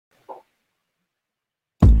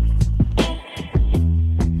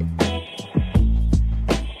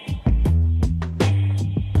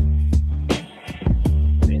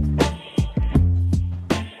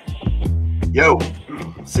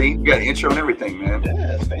See, you got intro and everything, man.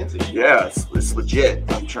 Yeah, it's fancy. Yeah, it's legit.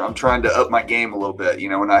 I'm trying to up my game a little bit. You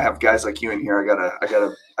know, when I have guys like you in here, I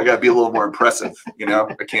gotta be a little more impressive. You know,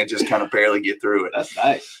 I can't just kind of barely get through it. That's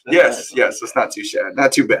nice. Yes, it's not too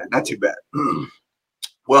bad. Not too bad.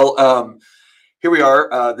 Well, here we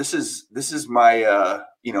are. This is my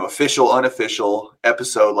official, unofficial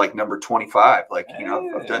episode, like number 25. Like,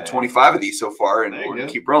 I've done 25 of these so far, and we're gonna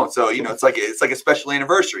keep rolling. So, it's like a special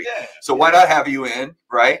anniversary. Yeah. So why not have you in,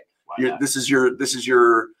 right? This is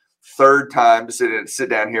your third time to sit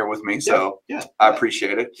down here with me. So I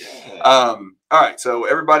appreciate it. Yeah. All right. So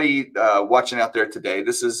everybody watching out there today,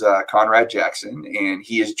 this is Conrad Jackson, and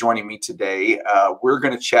he is joining me today. We're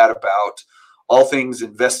going to chat about all things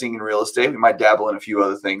investing in real estate. We might dabble in a few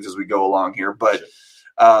other things as we go along here, but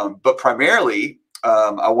primarily,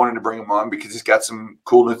 I wanted to bring him on because he's got some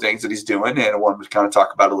cool new things that he's doing, and I wanted to kind of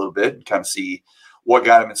talk about a little bit and kind of see what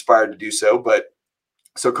got him inspired to do so.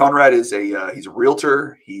 So Conrad is he's a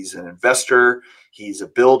realtor, he's an investor, he's a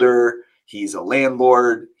builder, he's a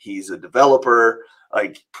landlord, he's a developer,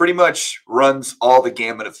 like pretty much runs all the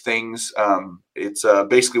gamut of things. It's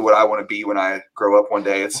basically what I want to be when I grow up one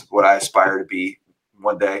day. It's what I aspire to be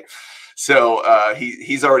one day. So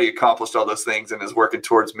he's already accomplished all those things and is working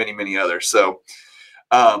towards many, many others. So,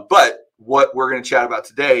 but what we're going to chat about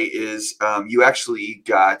today is you actually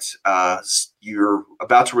you're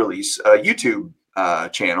about to release a YouTube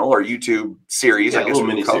channel or YouTube series, I guess, a little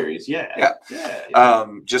mini series. Yeah.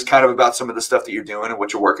 Just kind of about some of the stuff that you're doing and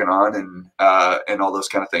what you're working on and all those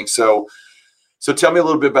kind of things. So tell me a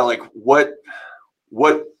little bit about like what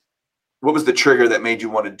was the trigger that made you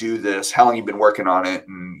want to do this? How long you've been working on it,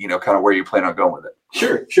 and kind of where you plan on going with it?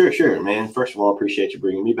 Sure, man. First of all, appreciate you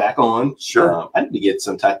bringing me back on. Sure. I need to get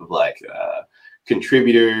some type of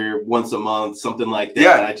contributor once a month, something like that.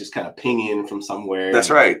 Yeah. I just kind of ping in from somewhere. That's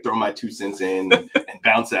right. Throw my 2 cents in and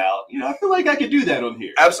bounce out. I feel like I could do that on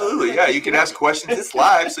here. Absolutely. Yeah. You can ask questions. It's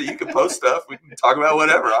live, so you can post stuff. We can talk about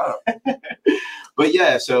whatever. I don't know. But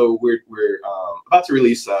yeah, so we're about to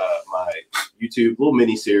release my YouTube little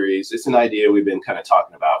mini series. It's an idea we've been kind of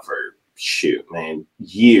talking about for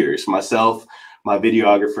years. Myself, my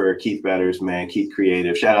videographer, Keith Betters, man, Keith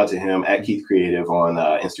Creative. Shout out to him at Keith Creative on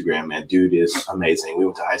Instagram, man. Dude is amazing. We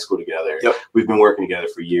went to high school together. Yep. We've been working together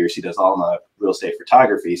for years. He does all my real estate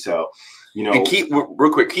photography. So, and Keith,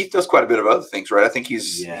 real quick, Keith does quite a bit of other things, right? I think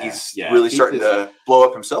he's really starting to blow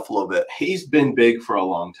up himself a little bit. He's been big for a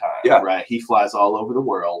long time, right? He flies all over the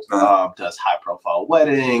world, does high-profile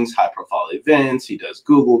weddings, high-profile events. He does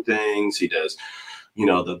Google things. He does,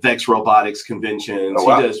 the Vex Robotics conventions. Oh,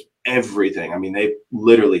 wow. He does everything. I mean, they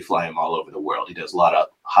literally fly him all over the world. He does a lot of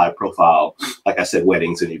high-profile, like I said,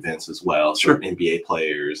 weddings and events as well. Sure. NBA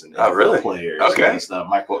players and NFL players. Okay. And stuff.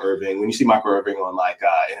 Michael Irving. When you see Michael Irving on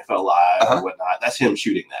NFL Live or whatnot, that's him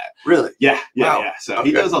shooting that. Really? Yeah. So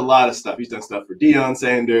he does a lot of stuff. He's done stuff for Deion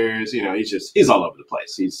Sanders. He's all over the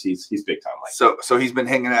place. He's big time like that. So he's been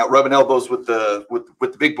hanging out, rubbing elbows with the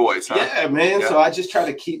big boys, huh? Yeah, man. Yeah. So I just try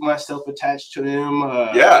to keep myself attached to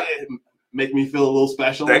him. Make me feel a little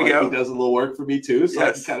special. There you go. He does a little work for me too, so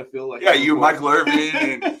I can kind of feel like you, Michael Irvin,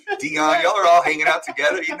 and Deion, y'all are all hanging out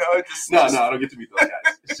together. No, I don't get to meet those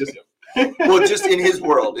guys. It's just him. Well, just in his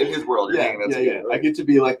world, you're hanging out together. Right? I get to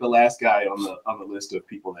be like the last guy on the list of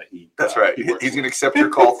people that he. That's right. He's gonna accept your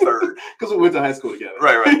call third because we went to high school together.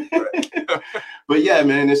 Right. But yeah,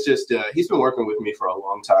 man, it's just he's been working with me for a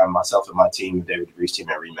long time. Myself and my team, David DeVries team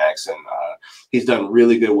at Remax, and he's done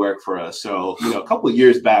really good work for us. So a couple of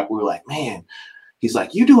years back, we were like, man, he's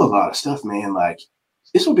like, you do a lot of stuff, man. Like,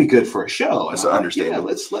 this will be good for a show. That's understandable.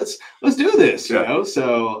 Let's do this.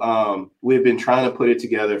 So we've been trying to put it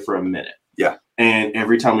together for a minute. Yeah. And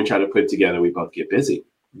every time we try to put it together, we both get busy.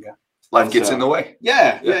 Yeah. Life gets in the way.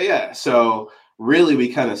 Yeah. So really,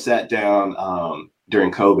 we kind of sat down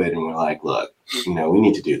during COVID and we're like, look, we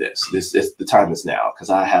need to do this. The time is now because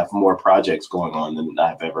I have more projects going on than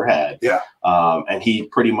I've ever had. Yeah. And he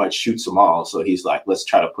pretty much shoots them all. So he's like, let's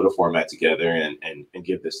try to put a format together and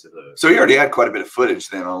give this to the. So you already had quite a bit of footage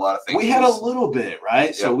then on a lot of things. We had a little bit,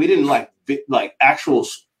 right? Yeah. So we didn't like actual,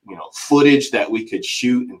 footage that we could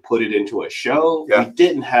shoot and put it into a show. Yeah. We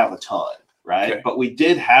didn't have a ton, right? Okay. But we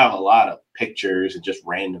did have a lot of pictures and just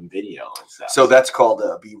random video and stuff. So that's called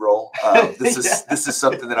B-roll. This is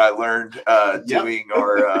something that I learned doing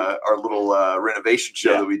our little renovation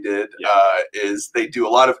show that we did. Is they do a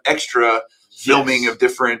lot of extra filming of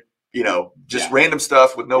different just random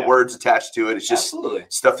stuff with no words attached to it. It's just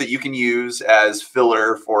stuff that you can use as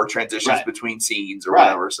filler for transitions between scenes or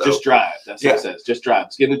whatever. So just drive. That's what it says. Just drive.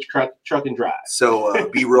 Just get in the truck and drive. So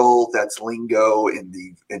B-roll, that's lingo in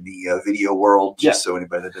the video world. Just so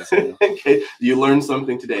anybody that doesn't know. Okay. You learned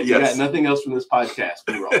something today. You got nothing else from this podcast.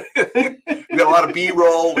 B-roll. We got a lot of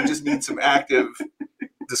B-roll. We just need some active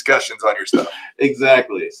discussions on your stuff.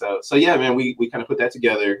 Exactly. So yeah, man, we kind of put that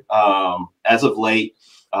together. As of late,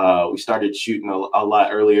 we started shooting a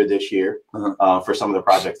lot earlier this year for some of the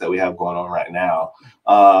projects that we have going on right now.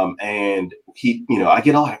 And I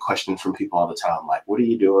get a lot of questions from people all the time, like, what are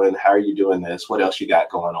you doing? How are you doing this? What else you got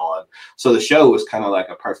going on? So the show was kind of like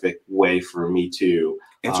a perfect way for me to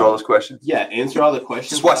answer all those questions. Yeah, answer all the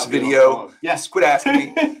questions. Just watch the video. Yes, quit asking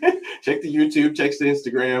me. Check the YouTube, check the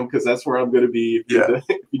Instagram, because that's where I'm going to be if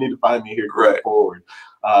you need to find me here going forward.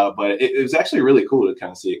 But it was actually really cool to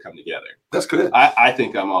kind of see it come together. That's good. I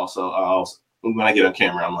think I'm also when I get on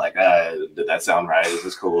camera, I'm like, did that sound right? Is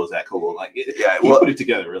this cool? Is that cool? Like, you put it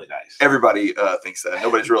together really nice. Everybody thinks that.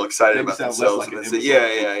 Nobody's real excited about themselves.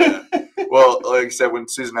 Yeah. Well, like I said, when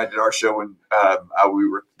Susan and I did our show, when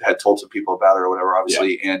had told some people about it or whatever,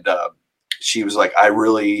 obviously, and she was like, I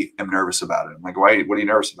really am nervous about it. I'm like, why? What are you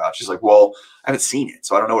nervous about? She's like, well, I haven't seen it,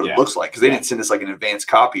 so I don't know what it looks like, because they didn't send us like an advanced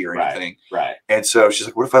copy or anything. Right. And so she's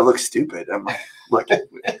like, what if I look stupid? I'm like, look,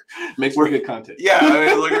 makes for good content. Yeah, I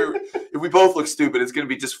mean, look, if we both look stupid, it's going to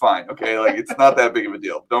be just fine. Okay, like it's not that big of a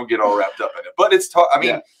deal. Don't get all wrapped up in it. But it's,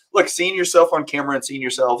 look, seeing yourself on camera and seeing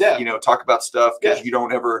yourself, talk about stuff, because you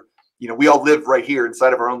don't ever. We all live right here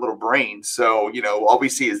inside of our own little brains. So, all we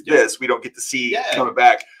see is this. We don't get to see coming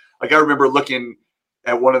back. Like, I remember looking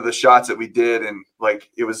at one of the shots that we did, and like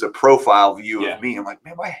it was a profile view of me. I'm like,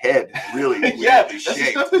 man, my head is really that's the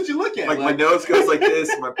stuff that you look at. Like my nose goes like this,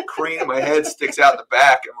 and my crane of my head sticks out in the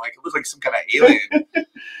back. I'm like, it looks like some kind of alien.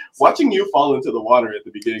 Watching you fall into the water at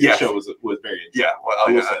the beginning of the show was very interesting. Yeah, well,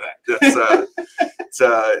 I will say that.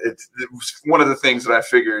 It was one of the things that I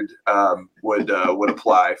figured would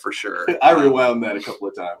apply for sure. I rewound that a couple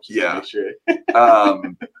of times. To make sure.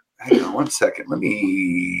 Hang on one second. Let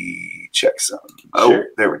me check something. Oh,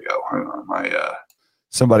 there we go. Hang on.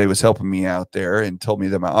 Somebody was helping me out there and told me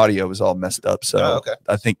that my audio was all messed up. So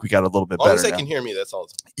I think we got a little bit better. As long as they can hear me, that's all.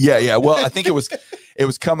 Yeah. Well, I think it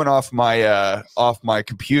was coming off my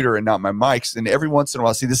computer and not my mics. And every once in a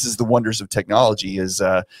while, see, this is the wonders of technology, is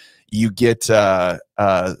you get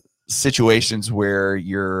situations where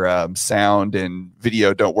your sound and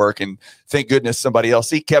video don't work, and thank goodness somebody else.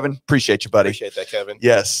 See, Kevin, appreciate you, buddy. Appreciate that, Kevin.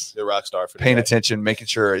 Yes, the rock star for paying attention, making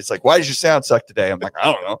sure. It's like, why does your sound suck today? I'm like,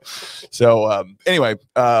 I don't know. So anyway,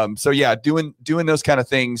 so yeah, doing those kind of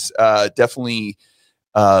things definitely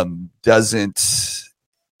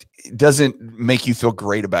doesn't make you feel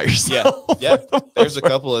great about yourself. Yeah. There's a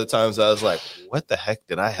couple of times I was like, what the heck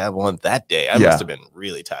did I have on that day? I must have been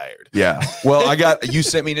really tired. Yeah. Well, you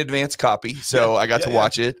sent me an advanced copy, so I got to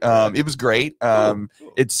watch it. It was great. Cool.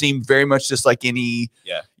 It seemed very much just like any,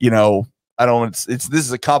 this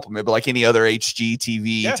is a compliment, but like any other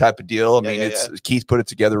HGTV type of deal. I mean, Keith put it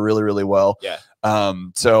together really, really well. Yeah.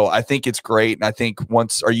 So I think it's great. And I think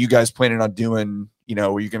are you guys planning on doing,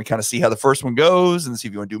 are you going to kind of see how the first one goes and see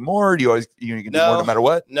if you want to do more? Or do you always do more no matter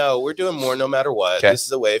what? No, we're doing more no matter what. Okay. This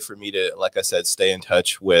is a way for me to, like I said, stay in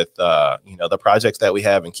touch with the projects that we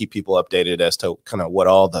have and keep people updated as to kind of what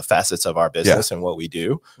all the facets of our business and what we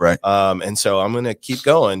do. Right. And so I'm going to keep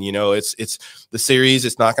going. It's the series.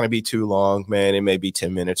 It's not going to be too long, man. It may be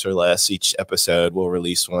 10 minutes or less each episode. We'll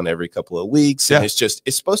release one every couple of weeks. And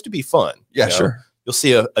it's supposed to be fun. Yeah, sure. You'll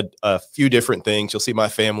see a few different things. You'll see my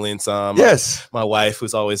family in some. Yes. My wife,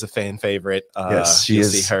 who's always a fan favorite. Yes, she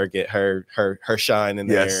is. See her get her shine in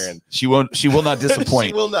there, and she will not disappoint.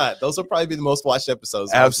 She will not. Those will probably be the most watched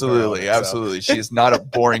episodes. Absolutely. She is not a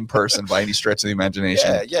boring person by any stretch of the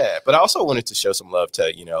imagination. Yeah. But I also wanted to show some love to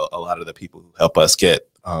a lot of the people who help us get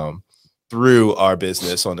through our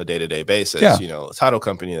business on a day-to-day basis. The title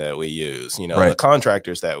company that we use, the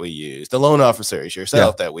contractors that we use, the loan officers,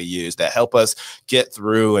 yourself that we use, that help us get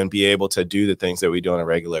through and be able to do the things that we do on a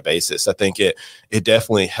regular basis. I think it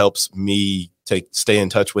definitely helps me to stay in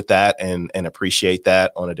touch with that and appreciate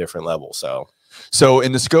that on a different level. So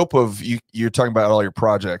in the scope of you're talking about all your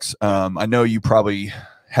projects, I know you probably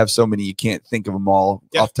have so many you can't think of them all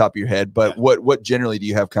off the top of your head, but what generally do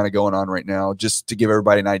you have kind of going on right now, just to give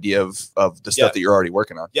everybody an idea of the stuff that you're already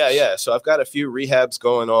working on? So I've got a few rehabs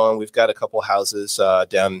going on. We've got a couple houses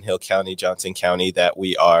down in Hill County, Johnson County, that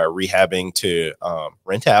we are rehabbing to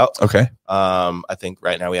rent out. Okay. I think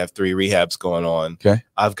right now we have 3 rehabs going on. Okay.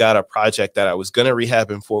 I've got a project that I was going to rehab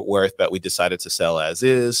in Fort Worth, but we decided to sell as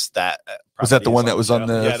is. That Was that the one that was on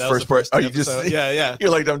the first part? Oh, you just yeah. You're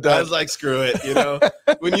like, I'm done. I was like, screw it. You know,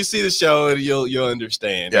 when you see the show, you'll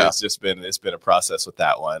understand. Yeah. It's been a process with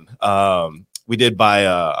that one. We did buy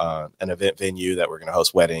an event venue that we're going to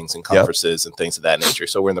host weddings and conferences and things of that nature.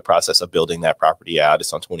 So we're in the process of building that property out.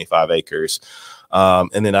 It's on 25 acres.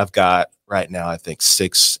 And then I've got right now, I think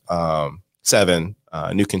 7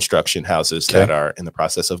 new construction houses that are in the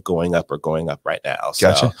process of going up right now. So,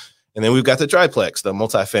 gotcha. And then we've got the triplex, the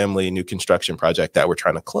multifamily new construction project that we're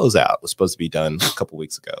trying to close out. It was supposed to be done a couple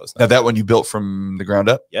weeks ago. Now that one you built from the ground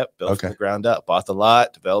up? Yep. Built from the ground up, bought the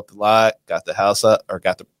lot, developed the lot, got the house up, or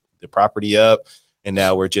got the property up. And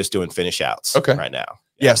now we're just doing finish outs right now.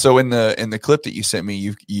 Yeah. So in the clip that you sent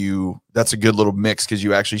me, you that's a good little mix because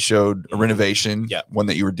you actually showed a renovation, one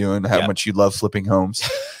that you were doing, how much you love flipping homes,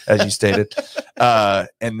 as you stated.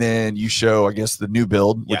 And then you show, I guess, the new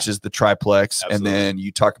build, which is the triplex. Absolutely. And then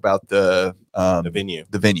you talk about the venue.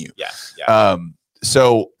 The venue. Yeah.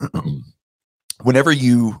 So the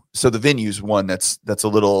venue's one that's a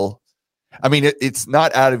little, I mean, it's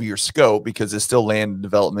not out of your scope because it's still land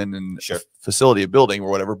development and facility of building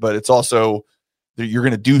or whatever, but it's also you're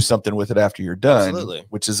going to do something with it after you're done,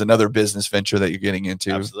 which is another business venture that you're getting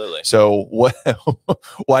into. Absolutely. So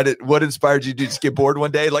what inspired you to just get bored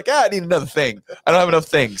one day? Like, I need another thing. I don't have enough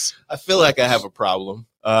things. I feel like I have a problem.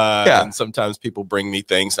 And sometimes people bring me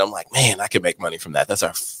things and I'm like, man, I can make money from that. That's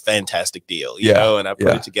a fantastic deal, you know? And I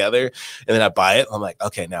put it together and then I buy it. I'm like,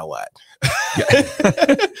 okay, now what?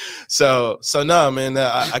 So no, man,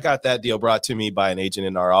 I got that deal brought to me by an agent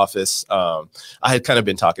in our office. I had kind of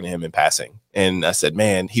been talking to him in passing and I said,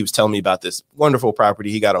 man, he was telling me about this wonderful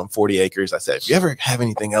property he got on 40 acres. I said, if you ever have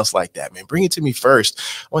anything else like that, man, bring it to me first.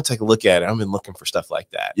 I want to take a look at it. I've been looking for stuff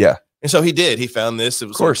like that. Yeah. And so he did. He found this. It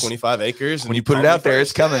was like 25 acres. And when you put it out there,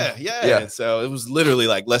 it's coming. Yeah. And so it was literally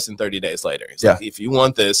like less than 30 days later. He's like, if you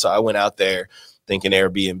want this. So I went out there thinking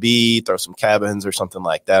Airbnb, throw some cabins or something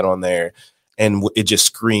like that on there. And it just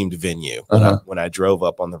screamed venue when I drove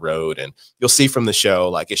up on the road. And you'll see from the show,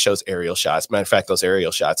 like it shows aerial shots. Matter of fact, those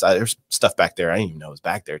aerial shots, there's stuff back there I didn't even know was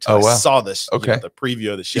back there until I saw this, the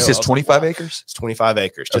preview of the show. He says 25 acres? It's 25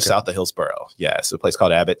 acres, just south of Hillsboro. Yeah, it's a place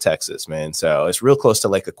called Abbott, Texas, man. So it's real close to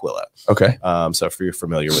Lake Aquila. Okay. So if you're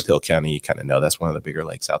familiar with Hill County, you kind of know that's one of the bigger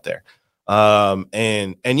lakes out there.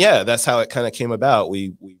 And yeah, that's how it kind of came about.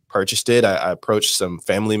 We purchased it. I approached some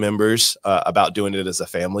family members about doing it as a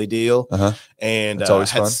family deal, and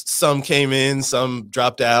always fun. Some came in, some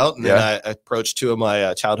dropped out, and then I approached 2 of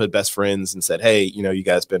my childhood best friends and said, "Hey, you know, you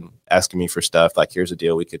guys been asking me for stuff. Like, here's a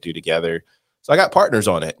deal we could do together." So I got partners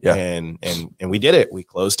on it, and we did it. We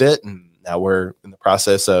closed it, and now we're in the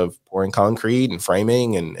process of pouring concrete and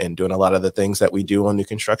framing and doing a lot of the things that we do on new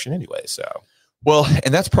construction anyway. So. Well,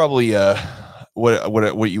 and that's probably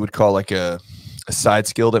what you would call like a side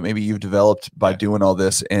skill that maybe you've developed by doing all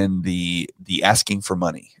this, and the asking for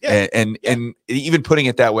money, and even putting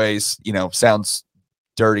it that way is, you know, sounds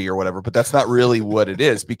dirty or whatever, but that's not really what it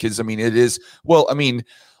is, because I mean it is. Well, I mean,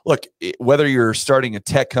 look, whether you're starting a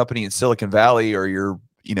tech company in Silicon Valley or you're,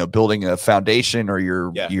 you know, building a foundation or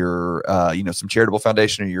you're you know, some charitable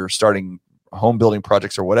foundation, or you're starting home building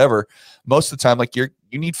projects or whatever, most of the time, like you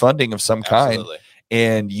need funding of some kind,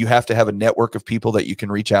 and you have to have a network of people that you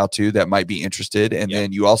can reach out to that might be interested. And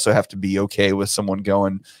then you also have to be okay with someone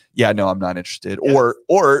going, yeah, no, I'm not interested. Or,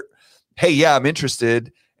 hey, yeah, I'm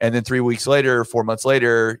interested. And then 3 weeks later, 4 months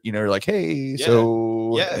later, you know, you're like, hey,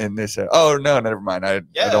 and they say, oh, no, never mind. I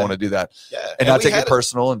don't want to do that. And not take it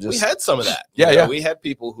personal. And just, we had some of that. We had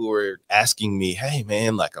people who were asking me, hey,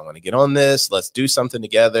 man, like, I want to get on this. Let's do something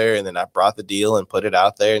together. And then I brought the deal and put it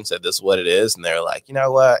out there and said, this is what it is. And they're like, you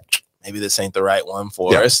know what? Maybe this ain't the right one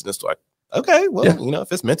for us. And it's like, okay, well, you know,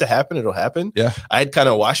 if it's meant to happen, it'll happen. I had kind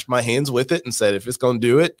of washed my hands with it and said, if it's going to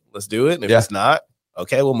do it, let's do it. And if it's not,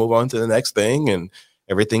 okay, we'll move on to the next thing. And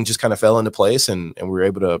everything just kind of fell into place, and we were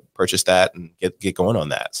able to purchase that and get going on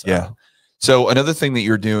that. So. So another thing that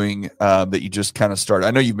you're doing that you just kind of started,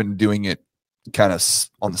 I know you've been doing it kind of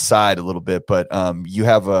on the side a little bit, but you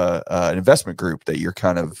have an investment group that you're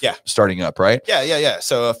kind of starting up, right? Yeah.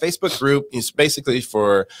 So a Facebook group is basically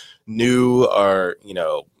for new or, you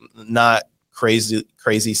know, not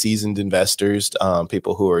crazy seasoned investors,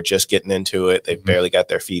 people who are just getting into it. They've barely got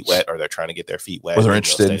their feet wet, or they're trying to get their feet wet. Well, they're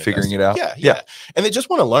interested in figuring it out. Yeah. And they just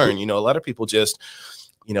want to learn. You know, a lot of people just,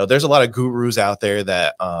 you know, there's a lot of gurus out there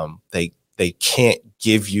that they can't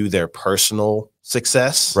give you their personal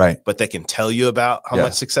success, right? But they can tell you about how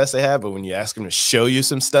much success they have. But when you ask them to show you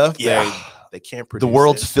some stuff, they can't produce. The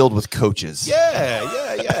world's filled with coaches.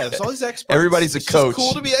 It's all these experts. Everybody's a coach. It's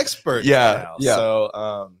cool to be expert. Yeah. So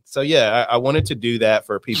I wanted to do that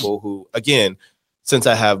for people who, again, since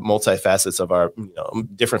I have multifacets of our,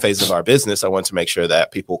 different phases of our business, I want to make sure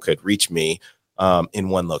that people could reach me in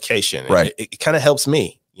one location. Right. It kind of helps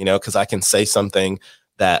me, because I can say something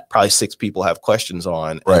that probably 6 people have questions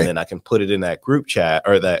on, right. and then I can put it in that group chat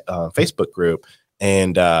or that Facebook group,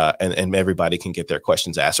 and everybody can get their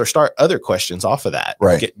questions asked or start other questions off of that,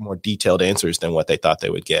 right. Get more detailed answers than what they thought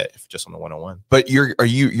they would get if just on a one-on-one. But you're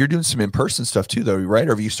doing some in-person stuff too, though, right?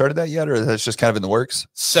 Or have you started that yet, or that's just kind of in the works?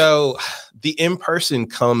 So the in-person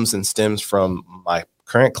comes and stems from my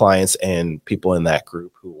current clients and people in that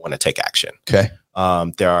group who want to take action. Okay.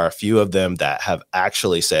 There are a few of them that have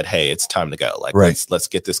actually said, hey, it's time to go. Like, right. let's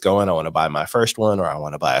get this going. I want to buy my first one, or I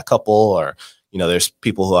want to buy a couple, or, there's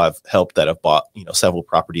people who I've helped that have bought, several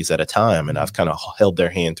properties at a time, and I've kind of held their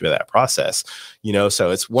hand through that process,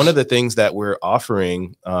 so it's one of the things that we're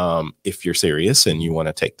offering, if you're serious and you want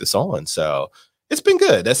to take this on. So it's been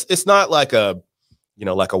good. It's not like a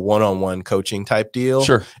one-on-one coaching type deal.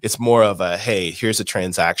 Sure. It's more of a, hey, here's a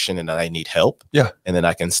transaction and I need help. Yeah. And then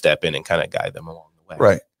I can step in and kind of guide them along the way.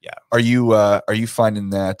 Right. Yeah. Are you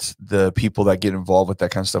finding that the people that get involved with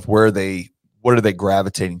that kind of stuff, what are they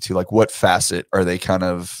gravitating to? Like, what facet are they kind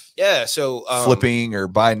of so flipping or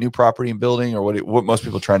buying new property and building, or what most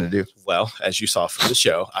people are trying to do? Well, as you saw from the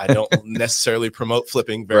show, I don't necessarily promote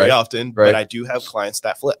flipping very often, but I do have clients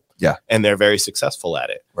that flip. Yeah. And they're very successful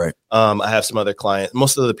at it. Right. I have some other clients.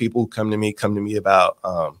 Most of the people who come to me about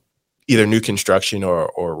either new construction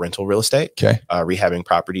or rental real estate. Okay. Rehabbing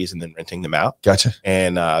properties and then renting them out. Gotcha.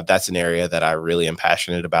 And that's an area that I really am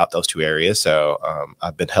passionate about, those two areas. So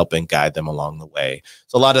I've been helping guide them along the way.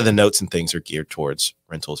 So a lot of the notes and things are geared towards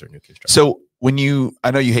rentals or new construction. So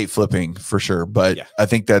I know you hate flipping for sure, but I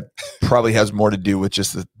think that probably has more to do with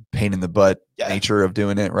just the pain in the butt nature of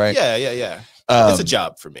doing it, right? Yeah. It's a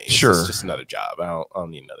job for me. Sure. It's just another job. I don't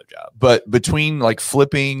need another job. But between like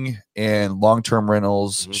flipping and long-term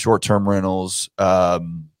rentals, short-term rentals,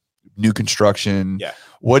 new construction,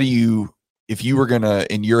 if you were going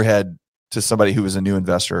to, in your head, to somebody who was a new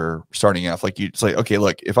investor starting off, like you'd say, okay,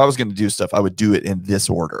 look, if I was going to do stuff, I would do it in this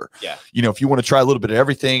order. Yeah. If you want to try a little bit of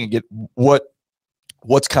everything and get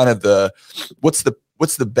what's kind of what's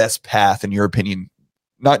the best path in your opinion?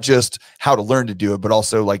 Not just how to learn to do it, but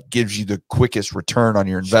also like gives you the quickest return on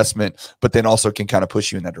your investment, but then also can kind of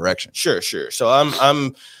push you in that direction. Sure. So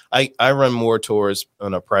I run more towards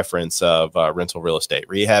on a preference of rental real estate,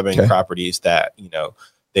 rehabbing properties that,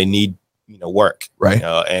 they need, work, right.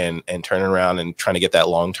 And turning around and trying to get that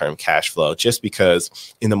long-term cash flow, just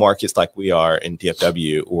because in the markets like we are in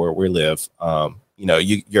DFW or where we live,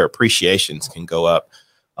 your appreciations can go up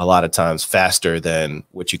a lot of times faster than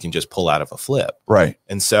what you can just pull out of a flip. Right.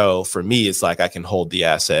 And so for me, it's like I can hold the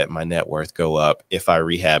asset, my net worth go up if I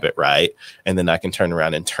rehab it right. And then I can turn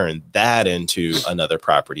around and turn that into another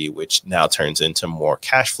property, which now turns into more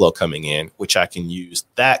cash flow coming in, which I can use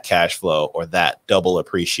that cash flow or that double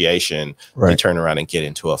appreciation and turn around and get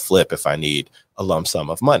into a flip if I need a lump sum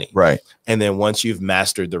of money. Right. And then once you've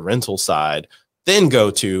mastered the rental side, then go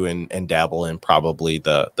to and dabble in probably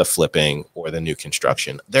the flipping or the new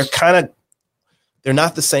construction. They're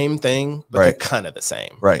not the same thing, but they're kind of the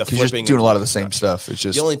same. Right. Because you're just doing a lot of the same stuff. It's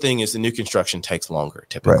just the only thing is the new construction takes longer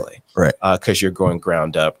typically. Right. Because you're going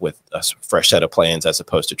ground up with a fresh set of plans as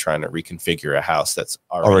opposed to trying to reconfigure a house that's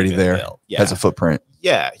already there. Built. Yeah. Has a footprint.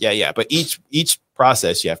 Yeah. But each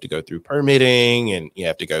process you have to go through permitting and you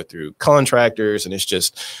have to go through contractors, and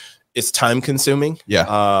it's time consuming.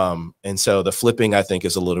 Yeah. And so the flipping, I think,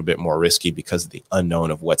 is a little bit more risky because of the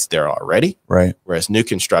unknown of what's there already. Right. Whereas new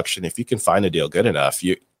construction, if you can find a deal good enough,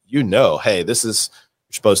 hey, this is,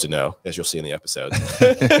 you're supposed to know, as you'll see in the episode.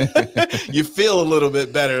 You feel a little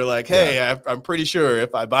bit better, like, hey, I'm pretty sure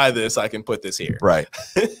if I buy this, I can put this here. Right.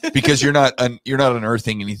 Because you're not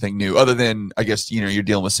unearthing anything new, other than, I guess, you're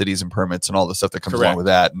dealing with cities and permits and all the stuff that comes along with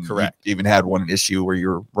that. And you even had one issue where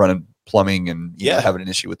you're running plumbing and having an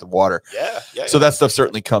issue with the water. So that stuff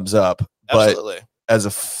certainly comes up. Absolutely. But as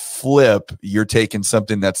a flip, you're taking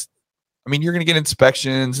something that's, you're going to get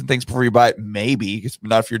inspections and things before you buy it. Maybe it's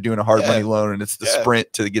not if you're doing a hard money loan and it's the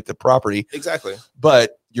sprint to get the property. Exactly.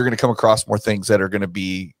 But you're going to come across more things that are going to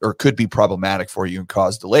be, or could be problematic for you and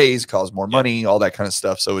cause delays, cause more money, all that kind of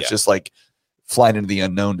stuff. So it's just like flying into the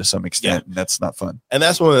unknown to some extent. And that's not fun. And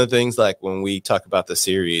that's one of the things, like when we talk about the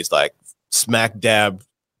series, like smack dab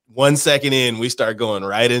 1 second in, we start going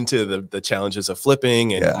right into the challenges of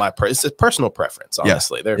flipping and it's a personal preference.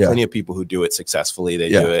 Honestly, there are plenty of people who do it successfully. They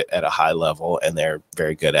do it at a high level and they're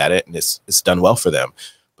very good at it, and it's done well for them.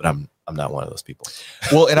 But I'm not one of those people.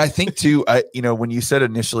 Well, and I think too, when you said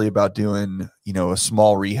initially about doing, a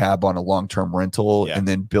small rehab on a long-term rental and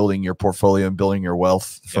then building your portfolio and building your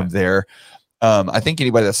wealth from there, I think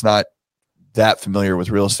anybody that's not that familiar with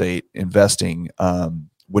real estate investing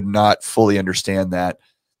would not fully understand that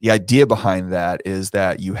the idea behind that is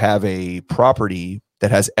that you have a property that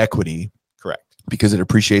has equity. Correct. Because it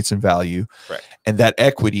appreciates in value. Correct. And that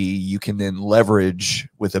equity you can then leverage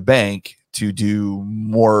with a bank to do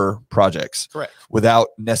more projects. Correct. Without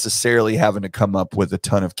necessarily having to come up with a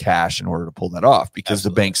ton of cash in order to pull that off, because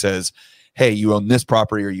Absolutely. the bank says, hey, you own this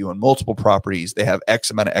property or you own multiple properties. They have X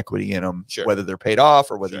amount of equity in them, Sure. whether they're paid off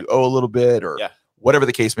or whether Sure. you owe a little bit or whatever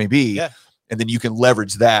the case may be. Yeah. And then you can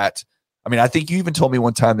leverage that. I mean, I think you even told me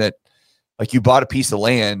one time that like you bought a piece of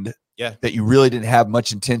land that you really didn't have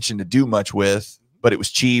much intention to do much with, but it was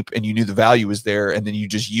cheap and you knew the value was there. And then you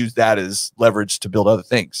just used that as leverage to build other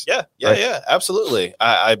things. Yeah. Yeah. Right? Yeah, absolutely.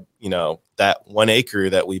 I, that 1 acre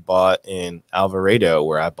that we bought in Alvarado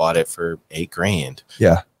where I bought it for $8,000.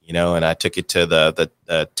 Yeah. And I took it to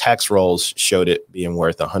the tax rolls showed it being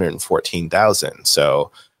worth $114,000.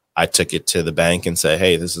 So I took it to the bank and said,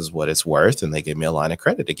 hey, this is what it's worth. And they gave me a line of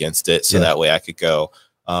credit against it. So that way I could go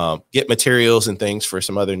get materials and things for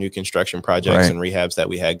some other new construction projects and rehabs that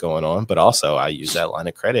we had going on. But also I use that line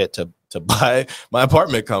of credit to buy my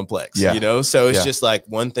apartment complex, So it's just like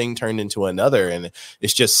one thing turned into another. And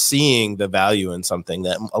it's just seeing the value in something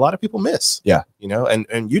that a lot of people miss. Yeah.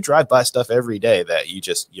 And you drive by stuff every day that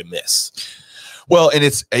you miss. Well, and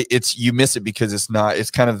it's you miss it because it's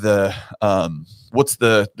kind of the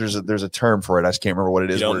there's a term for it. I just can't remember what it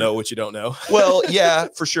is. You don't know what you don't know. Well, yeah,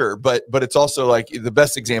 for sure. But it's also like the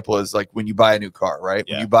best example is like when you buy a new car, right?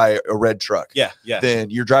 Yeah. When you buy a red truck. Yeah. Yeah. Then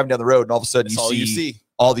you're driving down the road and all of a sudden you see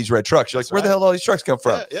all these red trucks. You're like, where the hell did all these trucks come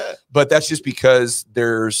from? Yeah. But that's just because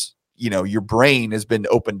there's, your brain has been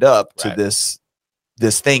opened up to this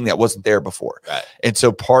thing that wasn't there before. Right. And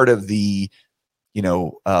so part of the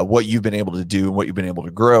what you've been able to do and what you've been able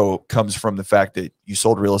to grow comes from the fact that you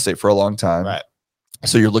sold real estate for a long time. Right.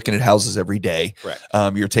 So you're looking at houses every day. Right.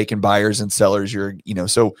 You're taking buyers and sellers.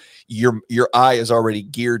 So your eye is already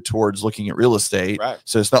geared towards looking at real estate. Right.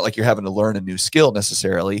 So it's not like you're having to learn a new skill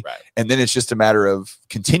necessarily. Right. And then it's just a matter of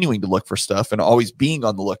continuing to look for stuff and always being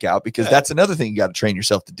on the lookout, because that's another thing you got to train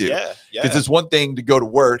yourself to do. Yeah. Because it's one thing to go to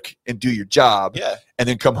work and do your job. Yeah. And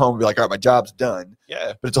then come home and be like, all right, my job's done.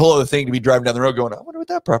 Yeah. But it's a whole other thing to be driving down the road going, I wonder what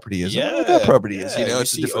that property is. I wonder what that property is.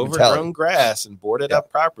 It's a different overgrown mentality. grass and boarded up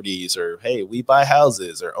properties, or, hey, we buy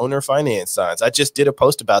houses, or owner finance signs. I just did a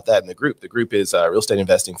post about that in the group. The group is Real Estate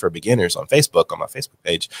Investing for Beginners on Facebook, on my Facebook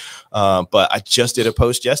page. But I just did a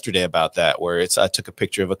post yesterday about that, where I took a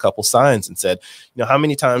picture of a couple signs and said, how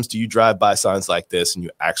many times do you drive by signs like this and you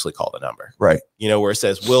actually call the number? Right. Where it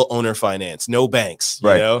says, will owner finance, no banks,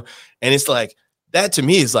 right. And it's like, that to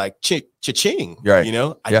me is like cha-ching, right.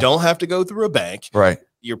 I don't have to go through a bank. Right.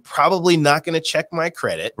 You're probably not going to check my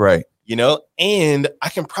credit. Right. And I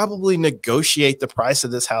can probably negotiate the price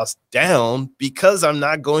of this house down because I'm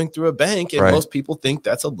not going through a bank. And most people think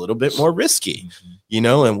that's a little bit more risky,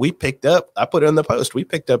 and we picked up, I put it in the post, we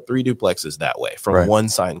picked up 3 duplexes that way from one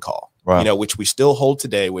sign call, which we still hold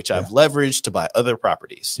today, which I've leveraged to buy other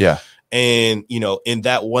properties. Yeah. And, in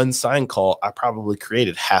that one sign call, I probably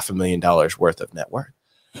created $500,000 worth of net worth.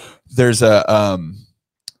 There's a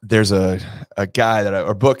guy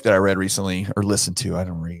or book that I read recently, or listened to. I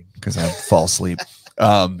don't read because I fall asleep.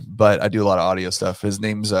 But I do a lot of audio stuff. His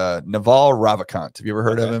name's Naval Ravikant. Have you ever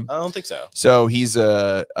heard of him? I don't think so. So he's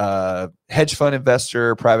a hedge fund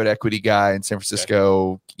investor, private equity guy in San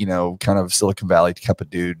Francisco, kind of Silicon Valley type of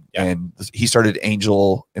dude. Yeah. And he started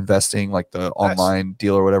angel investing, like the online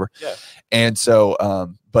deal or whatever. Yeah. And so,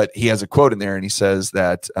 but he has a quote in there and he says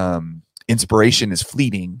that inspiration is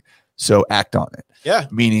fleeting, so act on it. Yeah.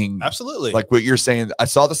 Meaning, absolutely. Like what you're saying, I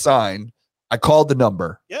saw the sign, I called the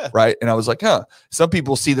number. Yeah. Right. And I was like, some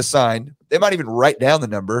people see the sign. They might even write down the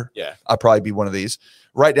number. Yeah. I'll probably be one of these.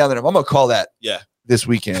 Write down the number. I'm going to call that this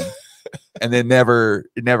weekend. And then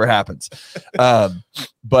it never happens.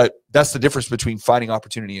 But that's the difference between finding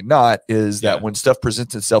opportunity and not, is that when stuff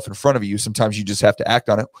presents itself in front of you, sometimes you just have to act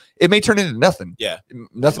on it. It may turn into nothing. Yeah.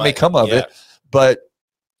 Nothing may come of it, but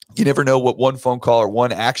you never know what one phone call or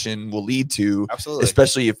one action will lead to. Absolutely.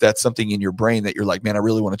 Especially if that's something in your brain that you're like, man, I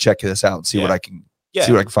really want to check this out and see what I can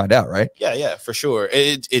see what I can find out. Right. Yeah, for sure.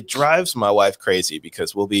 It drives my wife crazy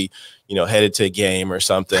because we'll be, headed to a game or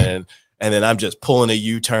something. And then I'm just pulling a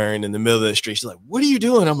U-turn in the middle of the street. She's like, what are you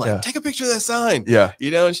doing? I'm like, take a picture of that sign. Yeah.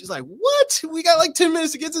 And she's like, what? We got like 10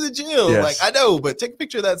 minutes to get to the gym. Yes. Like, I know, but take a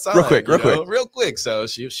picture of that sign. Real quick. So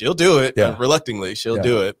she'll do it. Yeah. Reluctantly, she'll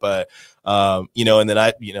do it. But, and then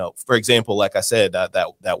I, for example, like I said,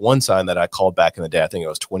 that one sign that I called back in the day, I think it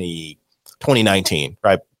was 2019,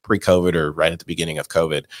 right pre-COVID or right at the beginning of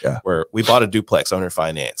COVID, where we bought a duplex owner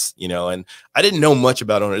finance, and I didn't know much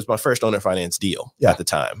about owner. It was my first owner finance deal at the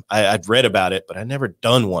time. I'd read about it, but I'd never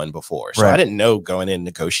done one before. So I didn't know going in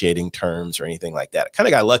negotiating terms or anything like that. I kind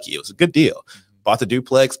of got lucky. It was a good deal. Bought the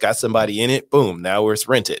duplex, got somebody in it. Boom. Now it's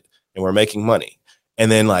rented and we're making money.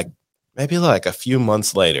 And then maybe a few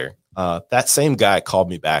months later, that same guy called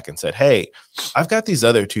me back and said, hey, I've got these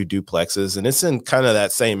other 2 duplexes and it's in kind of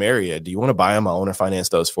that same area. Do you want to buy them? I'll owner finance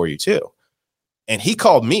those for you too. And he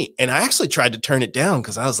called me and I actually tried to turn it down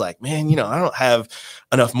because I was like, man, I don't have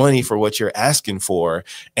enough money for what you're asking for.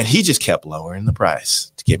 And he just kept lowering the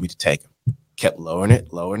price to get me to take him. Kept lowering it.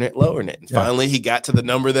 And finally he got to the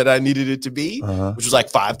number that I needed it to be, which was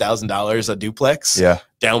like $5,000 a duplex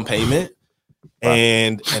down payment.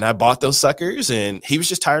 And I bought those suckers and he was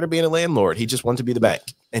just tired of being a landlord. He just wanted to be the bank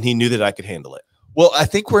and he knew that I could handle it. Well, I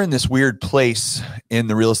think we're in this weird place in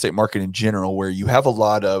the real estate market in general, where you have a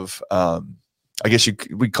lot of, I guess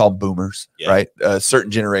we call them boomers, right? A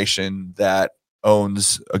certain generation that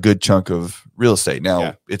owns a good chunk of real estate.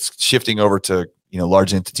 Now it's shifting over to,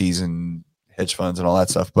 large entities and hedge funds and all that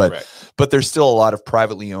stuff. But there's still a lot of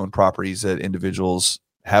privately owned properties that individuals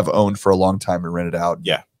have owned for a long time and rented out.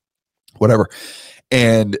 Whatever.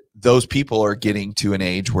 And those people are getting to an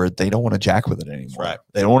age where they don't want to jack with it anymore.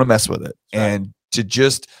 They don't want to mess with it. And to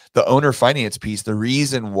just the owner finance piece, the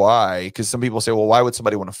reason why, because some people say, well, why would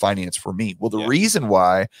somebody want to finance for me? Well, the reason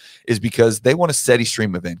why is because they want a steady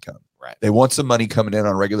stream of income. They want some money coming in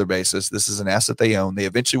on a regular basis. This is an asset they own. They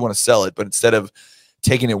eventually want to sell it, but instead of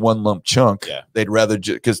taking it one lump chunk, they'd rather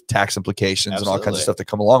because tax implications and all kinds of stuff that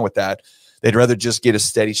come along with that, they'd rather just get a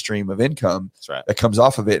steady stream of income that comes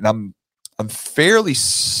off of it. And I'm fairly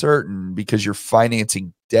certain, because you're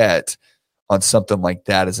financing debt on something like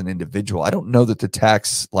that as an individual, I don't know that the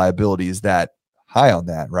tax liability is that high on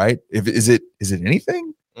that, right? Is it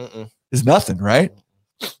anything? It's nothing, right?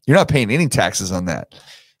 You're not paying any taxes on that.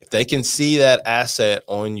 If they can see that asset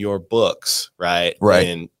on your books, right?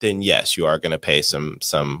 Then yes, you are going to pay some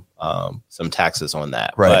taxes on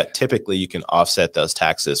that. But typically you can offset those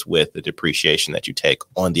taxes with the depreciation that you take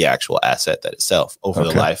on the actual asset that itself over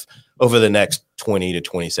the life, over the next 20 to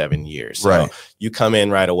 27 years. So you come in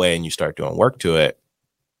right away and you start doing work to it.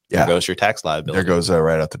 There goes your tax liability. There goes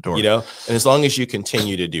right out the door. And as long as you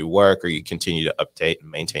continue to do work or you continue to update and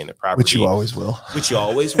maintain the property, which you always will,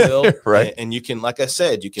 And you can, like I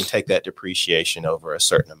said, you can take that depreciation over a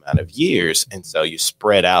certain amount of years. And so you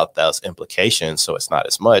spread out those implications. So it's not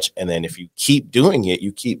as much. And then if you keep doing it,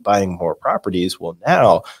 you keep buying more properties. Well,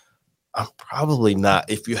 now I'm probably not,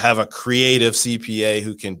 if you have a creative CPA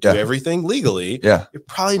who can do everything legally, you're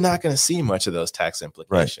probably not going to see much of those tax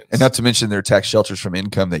implications. And not to mention there are tax shelters from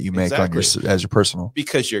income that you make on your as your personal.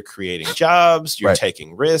 Because you're creating jobs, you're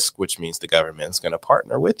taking risk, which means the government's going to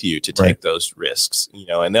partner with you to take those risks,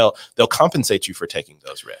 and they'll compensate you for taking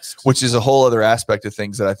those risks. Which is a whole other aspect of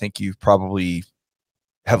things that I think you've probably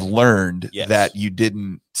have learned that you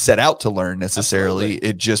didn't set out to learn necessarily.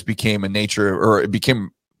 It just became a nature, or it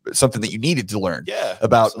became something that you needed to learn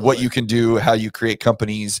about what you can do, how you create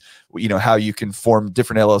companies, how you can form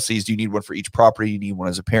different LLCs. Do you need one for each property? You need one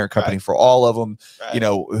as a parent company for all of them.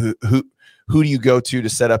 Who do you go to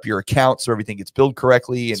set up your account so everything gets billed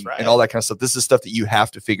correctly and all that kind of stuff? This is stuff that you have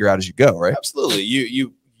to figure out as you go, right? Absolutely.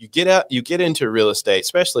 You get into real estate,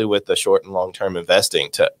 especially with the short and long-term investing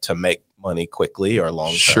to make money quickly or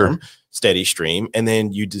long-term. Steady stream, and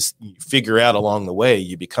then you figure out along the way,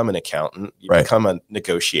 you become an accountant, you become a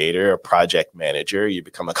negotiator, a project manager, you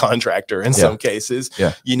become a contractor in some cases,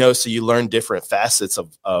 so you learn different facets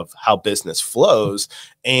of how business flows,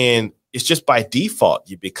 and it's just by default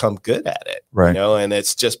you become good at it, and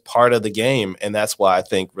it's just part of the game. And that's why I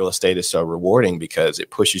think real estate is so rewarding, because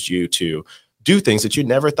it pushes you to do things that you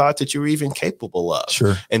never thought that you were even capable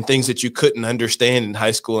of. And things that you couldn't understand in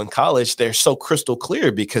high school and college, they're so crystal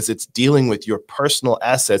clear because it's dealing with your personal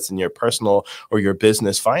assets and your personal or your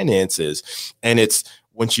business finances. And it's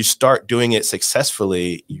once you start doing it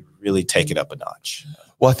successfully, you really take it up a notch.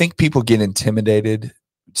 Well, I think people get intimidated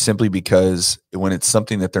simply because when it's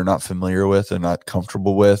something that they're not familiar with and not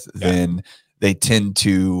comfortable with, then they tend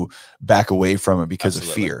to back away from it because of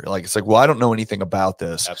fear. Like, it's like, well, I don't know anything about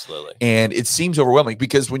this. And it seems overwhelming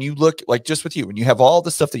because when you look, like just with you, when you have all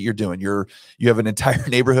the stuff that you're doing, you have an entire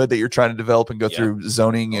neighborhood that you're trying to develop and go through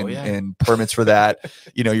zoning and permits for that.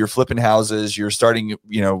 You're flipping houses, you're starting,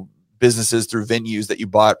 businesses through venues that you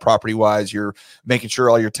bought property wise, you're making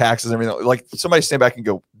sure all your taxes and everything. Like, somebody stand back and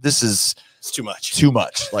go, it's too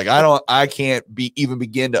much. Like, I can't even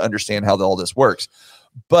begin to understand how all this works.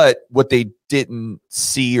 But what they didn't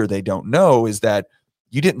see or they don't know is that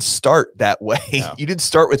you didn't start that way. No. You didn't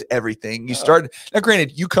start with everything. You started, now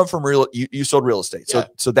granted, you come from you sold real estate.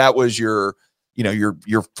 So that was your, you know,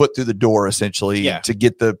 your foot through the door essentially to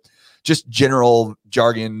get the just general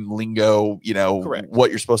jargon lingo, you know, what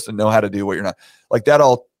you're supposed to know how to do, what you're not. Like that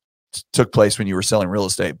all took place when you were selling real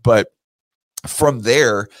estate. But from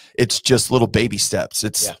there, it's just little baby steps.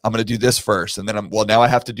 It's I'm going to do this first, and then now I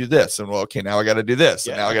have to do this, and well, okay, now I got to do this,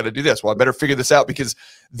 and now I got to do this. Well, I better figure this out, because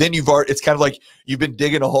then it's kind of like you've been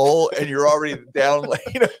digging a hole and you're already down.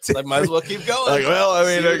 Like, you know, like might as well keep going. Like, well, I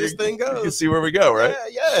mean, this thing goes. You can see where we go, right?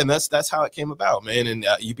 Yeah, and that's how it came about, man. And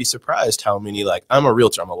you'd be surprised how many, like, I'm a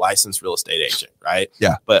realtor, I'm a licensed real estate agent, right?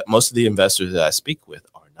 Yeah, but most of the investors that I speak with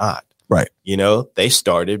are not, right? You know, they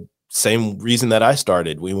started. Same reason that I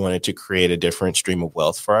started. We wanted to create a different stream of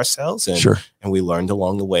wealth for ourselves. And, and we learned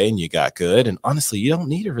along the way, and you got good. And honestly, you don't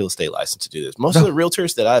need a real estate license to do this. Most of the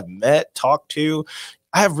realtors that I've met, talked to,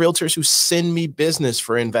 I have realtors who send me business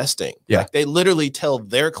for investing. Yeah. Like, they literally tell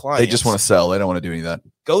their clients. They just want to sell. They don't want to do any of that.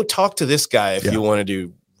 Go talk to this guy if you want to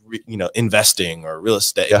do, you know, investing or real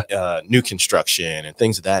estate, new construction and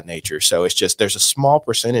things of that nature. So it's just, there's a small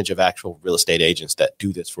percentage of actual real estate agents that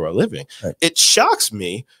do this for a living. Right. It shocks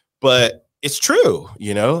me. But it's true,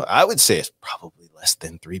 you know. I would say it's probably less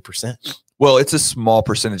than 3%. Well, it's a small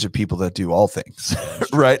percentage of people that do all things,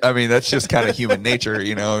 right? I mean, that's just kind of human nature,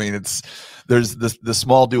 you know. I mean, there's the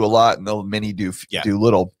small do a lot, and the many do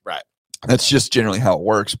little. Right. That's just generally how it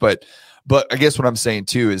works. But I guess what I'm saying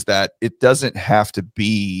too is that it doesn't have to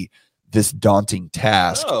be this daunting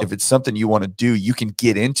task. No. If it's something you want to do, you can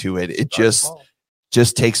get into it. It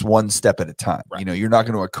just takes one step at a time. Right. You know, you're not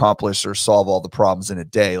going to accomplish or solve all the problems in a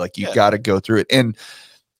day. Like, you got to go through it.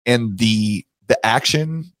 And the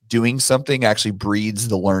action, doing something, actually breeds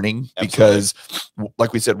the learning. Absolutely. Because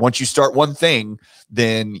like we said, once you start one thing,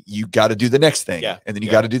 then you got to do the next thing. And then you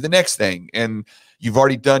got to do the next thing. And you've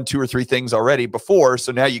already done 2 or 3 things already before.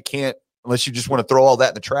 So now you can't, unless you just want to throw all that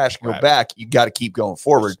in the trash and go back, you got to keep going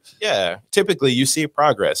forward. Yeah. Typically you see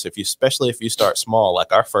progress especially if you start small.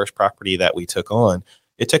 Like our first property that we took on,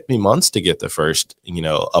 it took me months to get the first, you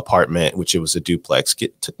know, apartment, which it was a duplex.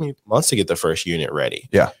 It took me months to get the first unit ready.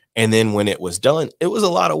 Yeah. And then when it was done, it was a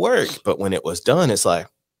lot of work. But when it was done, it's like,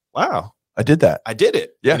 wow, I did that. I did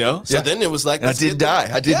it. Yeah. You know? So then it was like, I didn't die.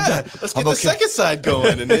 Let's get the second side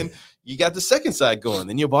going. And then you got the second side going.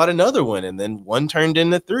 Then you bought another one. And then 1 turned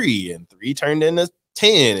into 3, and 3 turned into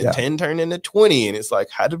 10, and 10 turned into 20. And it's like,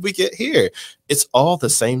 how did we get here? It's all the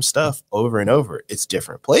same stuff over and over. It's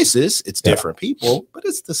different places. It's different people, but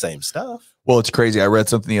it's the same stuff. Well, it's crazy. I read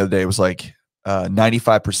something the other day. It was like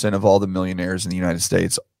 95% of all the millionaires in the United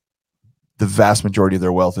States, the vast majority of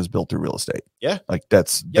their wealth is built through real estate. Yeah. Like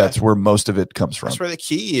that's where most of it comes from. That's where the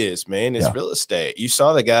key is, man. It's real estate. You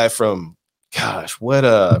saw the guy from, gosh, what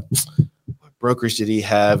brokerage did he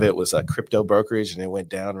have? It was a crypto brokerage, and it went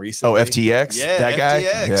down recently. Oh, FTX? Yeah, that guy?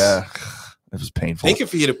 FTX. Yeah. It was painful. Think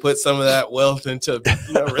if he had put some of that wealth into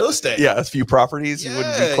real estate. Yeah, a few properties, it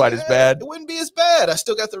wouldn't be quite as bad. It wouldn't be as bad. I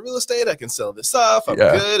still got the real estate. I can sell this off. I'm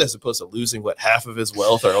good, as opposed to losing half of his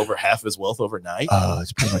wealth or over half his wealth overnight. Oh,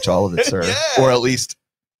 it's pretty much all of it, sir. Or at least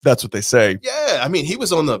that's what they say. Yeah, I mean, he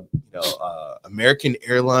was on the American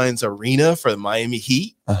Airlines arena for the Miami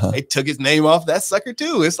Heat. They took his name off that sucker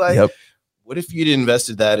too. It's like, what if you'd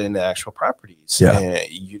invested that in the actual properties? Yeah. And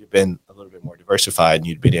you'd have been a little bit more diversified, and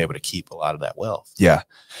you'd been able to keep a lot of that wealth. Yeah.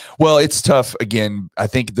 Well, it's tough. Again, I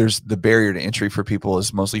think there's the barrier to entry for people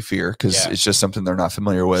is mostly fear, because it's just something they're not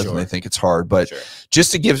familiar with and they think it's hard. But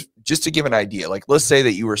just to give an idea, like, let's say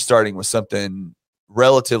that you were starting with something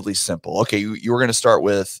relatively simple. Okay, you were going to start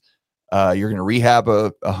with you're going to rehab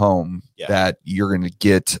a home that you're going to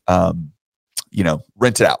get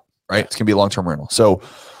rent it out, right? It's going to be a long-term rental. So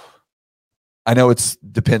I know it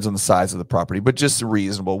depends on the size of the property, but just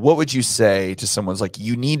reasonable. What would you say to someone's like,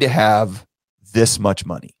 you need to have this much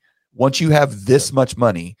money? Once you have this much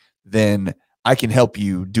money, then I can help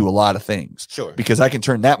you do a lot of things. Sure. Because I can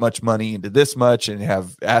turn that much money into this much and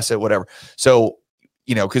have asset, whatever. So,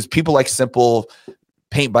 because people like simple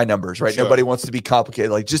paint by numbers, right? Nobody wants to be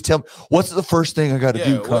complicated. Like, just tell me, what's the first thing I got to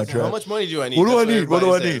do, Conrad? How much money do I need? What do I need? What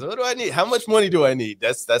do I need? What do I need? How much money do I need?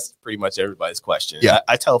 That's pretty much everybody's question. Yeah.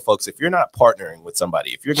 I tell folks, if you're not partnering with somebody,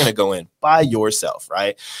 if you're going to go in by yourself,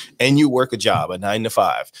 right, and you work a job, a 9 to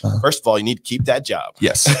 5, first of all, you need to keep that job.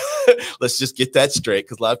 Yes. Let's just get that straight,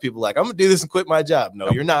 because a lot of people are like, I'm going to do this and quit my job.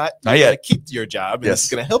 No, you're not. Not yet. You're going to keep your job, and it's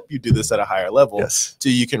going to help you do this at a higher level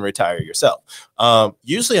till you can retire yourself.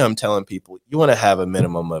 Usually I'm telling people you want to have a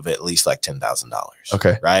minimum of at least like $10,000.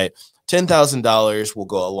 Okay. Right. $10,000 will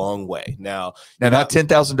go a long way. Now not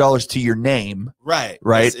 $10,000 to your name. Right.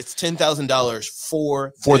 It's $10,000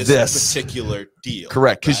 for this particular deal.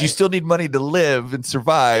 Correct. Because you still need money to live and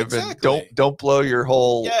survive. Exactly. And don't blow your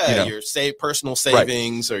whole, your personal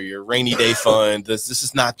savings or your rainy day fund. This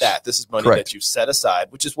is not that. This is money that you set aside,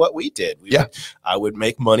 which is what we did. I would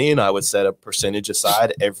make money and I would set a percentage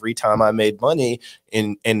aside every time I made money.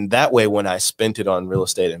 And that way, when I spent it on real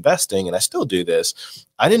estate investing, and I still do this,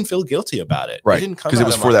 I didn't feel guilty about it. Right. Because it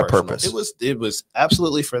was for that purpose. It was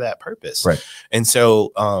absolutely for that purpose. Right. And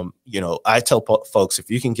so, I tell folks, if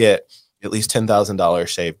you can get at least $10,000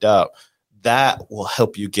 saved up, that will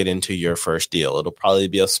help you get into your first deal. It'll probably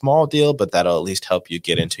be a small deal, but that'll at least help you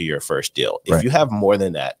get into your first deal. If you have more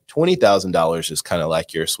than that, $20,000 is kind of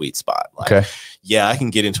like your sweet spot. Like, yeah, I can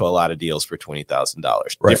get into a lot of deals for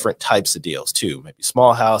 $20,000. Different types of deals too. Maybe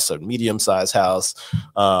small house, a medium-sized house,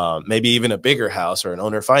 maybe even a bigger house or an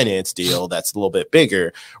owner finance deal that's a little bit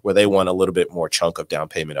bigger where they want a little bit more chunk of down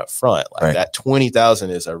payment up front. Like that $20,000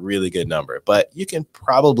 is a really good number, but you can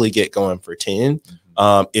probably get going for 10.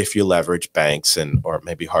 If you leverage banks or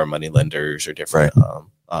maybe hard money lenders or different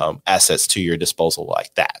assets to your disposal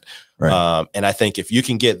like that. And I think if you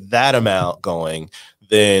can get that amount going,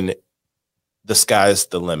 then the sky's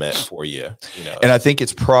the limit for you. And I think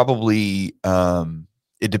it's probably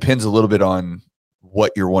it depends a little bit on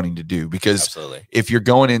what you're wanting to do, because if you're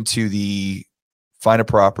going into the find a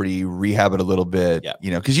property, rehab it a little bit,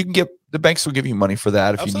 because you can get the banks will give you money for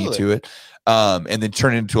that if you need to it. And then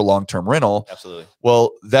turn it into a long-term rental.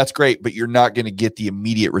 Well, that's great, but you're not going to get the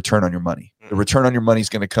immediate return on your money. The return on your money is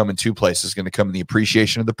going to come in two places. It's going to come in the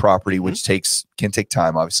appreciation of the property, which can take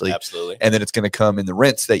time, obviously. And then it's going to come in the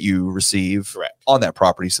rents that you receive on that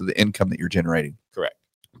property. So the income that you're generating.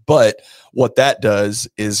 But what that does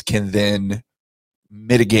is can then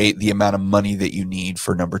mitigate the amount of money that you need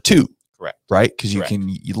for number two. Right. Because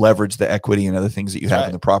you leverage the equity and other things that you have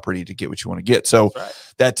in the property to get what you want to get. So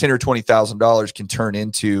that $10,000 or $20,000 can turn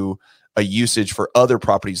into a usage for other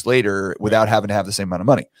properties later without having to have the same amount of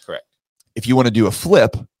money. If you want to do a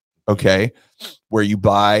flip, where you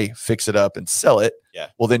buy, fix it up and sell it,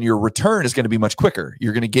 well, then your return is going to be much quicker.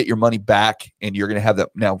 You're going to get your money back and you're going to have that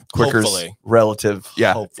now quicker relative.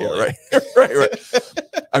 Right.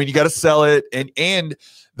 I mean, you got to sell it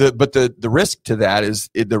but the risk to that is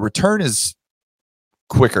the return is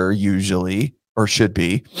quicker usually, or should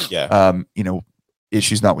be,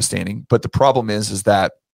 issues notwithstanding. But the problem is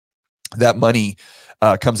that money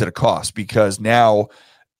comes at a cost, because now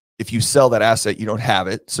if you sell that asset, you don't have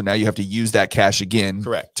it. So now you have to use that cash again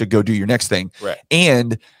to go do your next thing.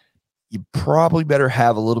 And you probably better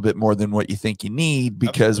have a little bit more than what you think you need,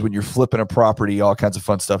 because when you're flipping a property, all kinds of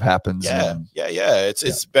fun stuff happens.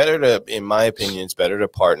 It's better to, in my opinion, it's better to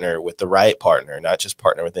partner with the right partner, not just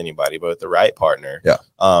partner with anybody, but with the right partner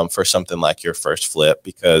for something like your first flip,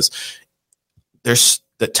 because there's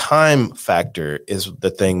the time factor is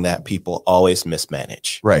the thing that people always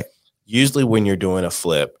mismanage. Usually when you're doing a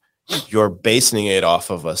flip, you're basing it off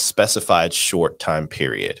of a specified short time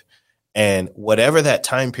period. And whatever that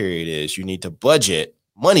time period is, you need to budget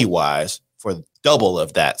money-wise for double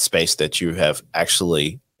of that space that you have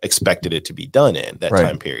actually expected it to be done in that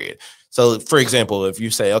time period. So, for example, if you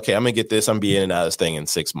say, okay, I'm going to get this, I'm being in and out of this thing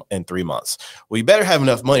in 3 months. Well, you better have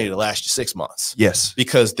enough money to last you 6 months.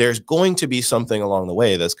 Because there's going to be something along the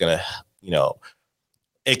way that's going to,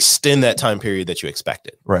 extend that time period that you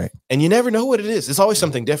expected. And you never know what it is. It's always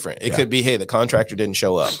something different. It could be, hey, the contractor didn't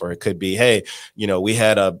show up, or it could be, hey, we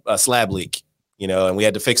had a slab leak, and we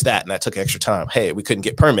had to fix that, and that took extra time. Hey, we couldn't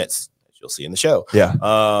get permits, as you'll see in the show.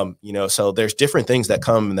 So there's different things that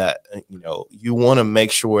come that, you want to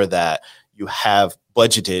make sure that you have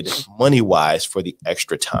budgeted money-wise for the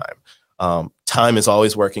extra time. Time is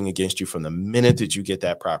always working against you from the minute that you get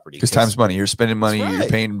that property. Because time's money. You're spending money. You're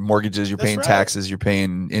paying mortgages. You're paying taxes. You're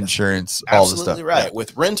paying insurance. All the stuff.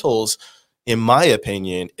 With rentals, in my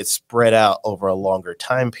opinion, it's spread out over a longer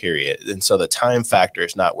time period, and so the time factor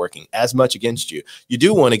is not working as much against you. You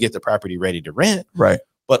do want to get the property ready to rent,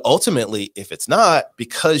 but ultimately, if it's not,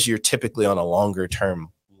 because you're typically on a longer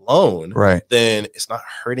term loan, then it's not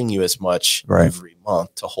hurting you as much every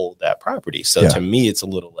month to hold that property. So to me, it's a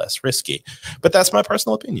little less risky, but that's my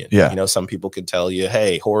personal opinion. Some people could tell you,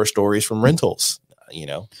 hey, horror stories from rentals,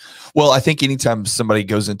 Well, I think anytime somebody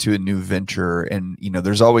goes into a new venture and,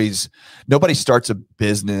 there's always, nobody starts a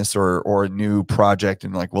business or a new project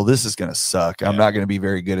and like, well, this is going to suck. I'm not going to be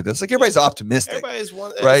very good at this. Like everybody's optimistic, it's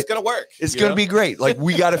going to work. It's going to be great. Like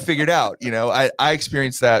we got to figure it out. I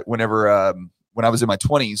experienced that whenever, when I was in my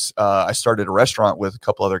 20s, I started a restaurant with a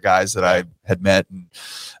couple other guys that I had met.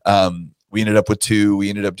 And we ended up with 2. We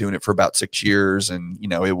ended up doing it for about 6 years. And, you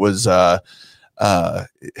know, it was, I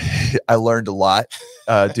learned a lot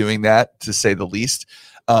doing that, to say the least.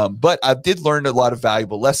 But I did learn a lot of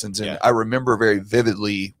valuable lessons. And I remember very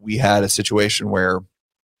vividly, we had a situation where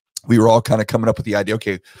we were all kind of coming up with the idea,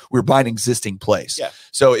 okay, we were buying an existing place. Yeah.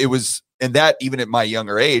 So it was, and that even at my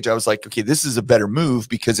younger age, I was like, okay, this is a better move,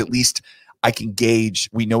 because at least I can gauge,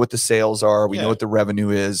 we know what the sales are. We know what the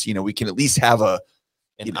revenue is. You know, we can at least have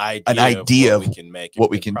an idea of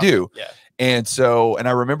what we can do. Yeah. And so, and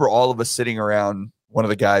I remember all of us sitting around one of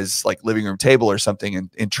the guys' like living room table or something,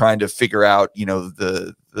 and trying to figure out, you know,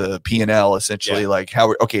 the P&L essentially, like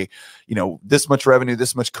how, okay, you know, this much revenue,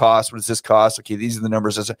 this much cost, what does this cost? Okay, these are the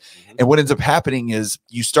numbers. And what ends up happening is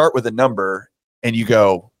you start with a number and you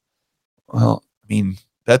go, well, I mean,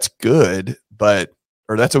 that's good,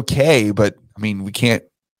 or that's okay, but I mean, we can't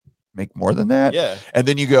make more than that. Yeah. And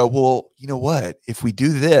then you go, well, you know what? If we do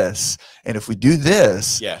this, and if we do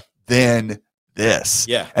this, then this.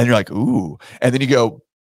 Yeah. And you're like, ooh. And then you go,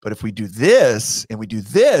 but if we do this and we do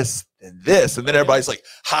this, then this. And then everybody's like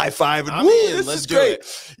high five and this is great.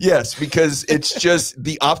 Yes, because it's just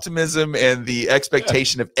the optimism and the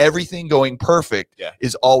expectation of everything going perfect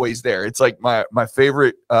is always there. It's like my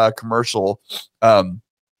favorite commercial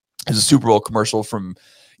is a Super Bowl commercial from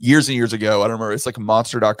years and years ago. I don't remember. It's like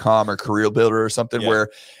monster.com or Career Builder or something, where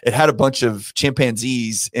it had a bunch of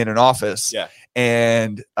chimpanzees in an office. Yeah.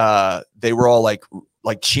 And they were all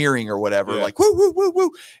like cheering or whatever, like woo, woo, woo,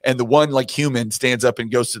 woo. And the one like human stands up and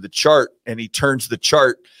goes to the chart, and he turns the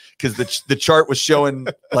chart because the chart was showing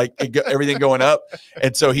like everything going up.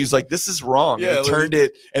 And so he's like, this is wrong. And he turned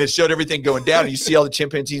it, and it showed everything going down. And you see all the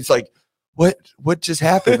chimpanzees like, what just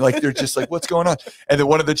happened? Like, they're just like, what's going on? And then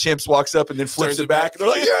one of the chimps walks up and then flips it back. And they're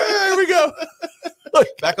like, yeah, here we go. Like,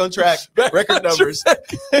 back on track. Record numbers.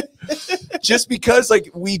 Just because like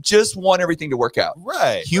we just want everything to work out.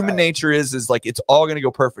 Right. Human nature is like it's all going to go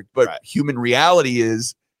perfect, but human reality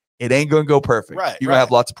is it ain't going to go perfect. Right. You're going to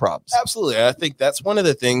have lots of problems. Absolutely. I think that's one of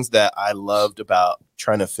the things that I loved about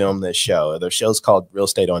trying to film this show. The show's called Real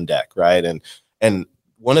Estate on Deck, right? And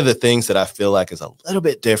one of the things that I feel like is a little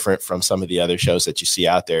bit different from some of the other shows that you see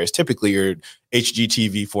out there is typically your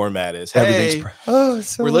HGTV format is, hey,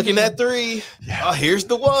 we're looking at 3. Yeah. Oh, here's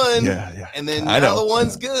the 1. Yeah. And then now the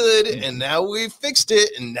 1's good. And now we fixed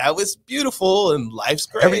it. And now it's beautiful and life's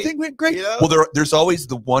great. Everything went great. You know? Well, there's always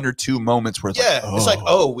the 1 or 2 moments where it's like, it's like,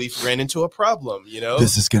 oh, we've ran into a problem, you know?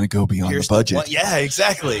 This is going to go beyond the budget. Yeah,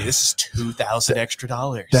 exactly. This is $2,000 extra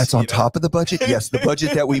dollars. That's on top of the budget? Yes, the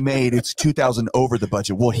budget that we made, it's $2,000 over the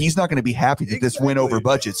budget. Well, he's not going to be happy that this went over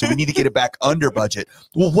budget, so we need to get it back under budget.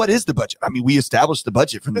 Well, what is the budget? I mean, we established the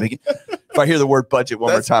budget from the beginning. If I hear the word budget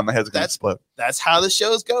one more time, my head's going to explode. That's how the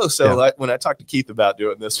shows go. So like when I talked to Keith about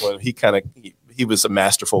doing this one, he was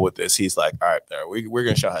masterful with this. He's like, all right, there, we're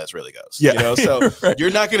going to show how this really goes. Yeah. You know, so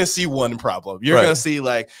you're not going to see one problem. You're going to see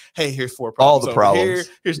like, hey, here's 4 problems. All the problems.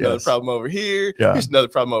 Here. Here's another problem over here. Yeah. Here's another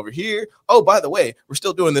problem over here. Oh, by the way, we're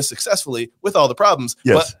still doing this successfully with all the problems.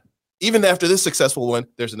 Yes. But even after this successful one,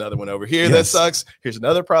 there's another one over here that sucks. Here's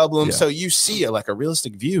another problem. Yeah. So you see like a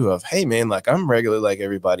realistic view of, hey, man, like I'm regular like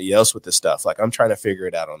everybody else with this stuff. Like I'm trying to figure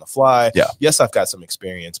it out on the fly. Yeah. Yes, I've got some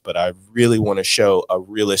experience, but I really want to show a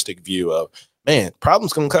realistic view of, man,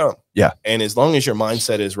 problems can come. Yeah. And as long as your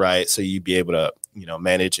mindset is right, so you be able to, you know,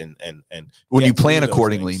 manage and when you plan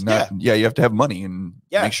accordingly, you have to have money and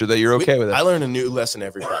make sure that you're okay with it. I learn a new lesson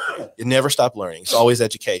every property. You never stop learning. It's always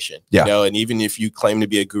education. Yeah. You know, and even if you claim to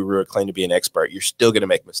be a guru or claim to be an expert, you're still going to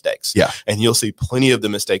make mistakes. Yeah. And you'll see plenty of the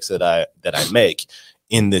mistakes that I make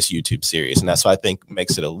in this YouTube series. And that's what I think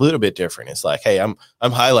makes it a little bit different. It's like, hey, I'm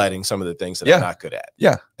highlighting some of the things that I'm not good at.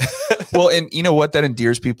 Yeah. Well, and you know what, that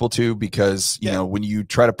endears people too, because, you know, when you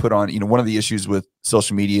try to put on, you know, one of the issues with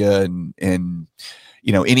social media and,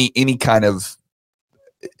 you know, any kind of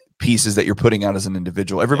pieces that you're putting out as an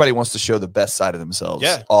individual, everybody wants to show the best side of themselves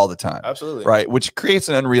all the time. Absolutely. Right. Which creates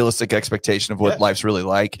an unrealistic expectation of what life's really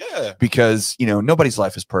like, because, you know, nobody's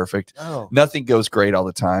life is perfect. No. Nothing goes great all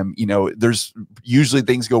the time. You know, there's usually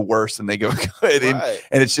things go worse than they go good.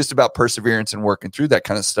 And it's just about perseverance and working through that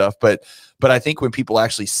kind of stuff. But I think when people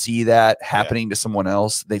actually see that happening to someone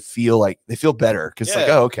else, they feel better because like,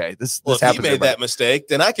 oh, okay, this if happened. He made that mistake,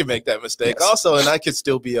 then I can make that mistake also, and I could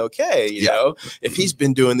still be okay. You know, if he's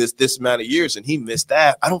been doing this amount of years and he missed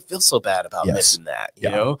that, I don't feel so bad about missing that. You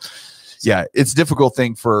know. Yeah, it's a difficult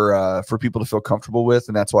thing for people to feel comfortable with,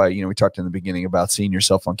 and that's why, you know, we talked in the beginning about seeing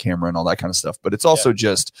yourself on camera and all that kind of stuff. But it's also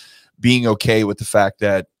just being okay with the fact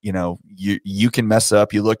that, you know, you can mess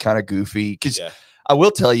up, you look kind of goofy. Because I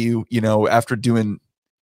will tell you, you know, after doing,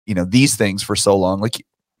 you know, these things for so long, like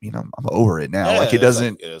I'm over it now. Like it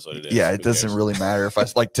doesn't, it is what it is. yeah, it doesn't really matter if I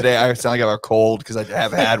like today, I sound like I have a cold because I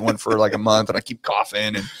have had one for like a month and I keep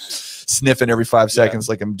coughing and sniffing every 5 seconds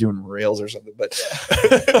like I'm doing rails or something. But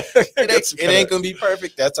it ain't gonna be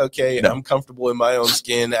perfect. That's okay. No. I'm comfortable in my own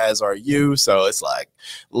skin, as are you. So it's like,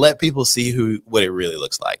 let people see what it really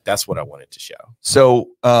looks like. That's what I wanted to show. So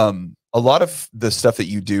a lot of the stuff that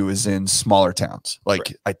you do is in smaller towns,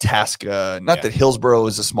 like Itasca. Not that Hillsboro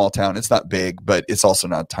is a small town. It's not big, but it's also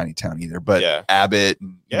not a tiny town either. But Abbott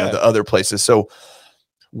and the other places. So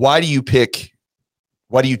why do you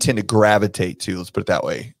tend to gravitate to, let's put it that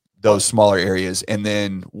way, those smaller areas? And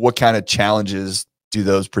then what kind of challenges do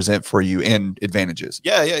those present for you and advantages?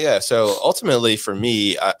 Yeah. So ultimately for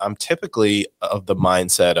me, I'm typically of the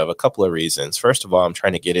mindset of a couple of reasons. First of all, I'm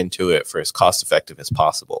trying to get into it for as cost effective as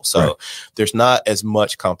possible. So there's not as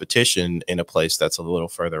much competition in a place that's a little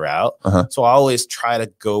further out. So I always try to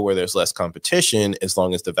go where there's less competition as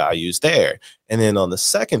long as the value is there. And then on the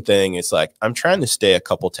second thing, it's like, I'm trying to stay a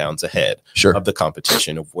couple towns ahead of the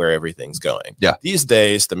competition of where everything's going. These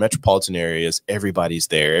days, the metropolitan areas, everybody's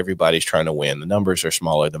there. Everybody's trying to win. The numbers are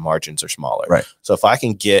smaller. The margins are smaller. So if I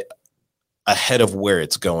can get ahead of where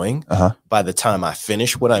it's going, by the time I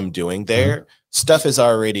finish what I'm doing there, stuff has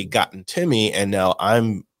already gotten to me. And now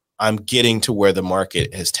I'm getting to where the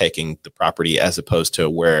market is taking the property, as opposed to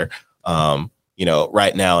where,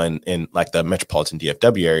 right now in like the metropolitan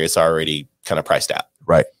DFW area, it's already kind of priced out.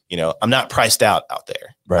 I'm not priced out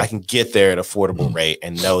there. I can get there at an affordable rate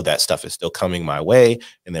and know that stuff is still coming my way.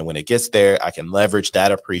 And then when it gets there, I can leverage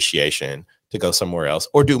that appreciation to go somewhere else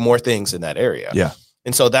or do more things in that area.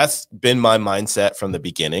 And so that's been my mindset from the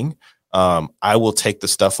beginning. I will take the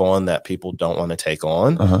stuff on that people don't want to take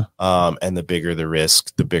on. And the bigger the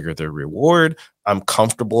risk, the bigger the reward. I'm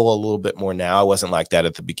comfortable a little bit more now. I wasn't like that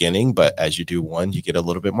at the beginning, but as you do one, you get a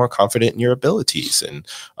little bit more confident in your abilities. And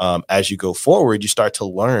as you go forward, you start to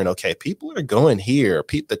learn, okay, people are going here.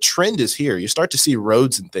 The trend is here. You start to see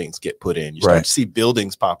roads and things get put in. You start to see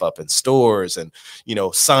buildings pop up and stores and,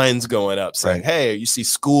 signs going up saying, hey, you see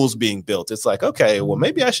schools being built. It's like, okay, well,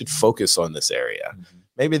 maybe I should focus on this area.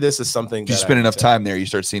 Maybe this is something you spend enough time there, you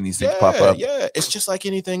start seeing these things pop up. Yeah, it's just like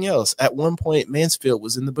anything else. At one point, Mansfield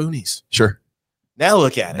was in the boonies. Now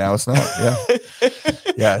look at it. Now it's not.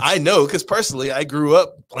 Yeah. I know, because personally, I grew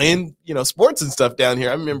up playing, sports and stuff down here.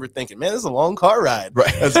 I remember thinking, man, this is a long car ride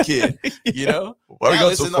as a kid. Why are we going so far?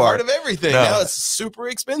 It's in the heart of everything. Now it's super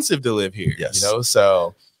expensive to live here.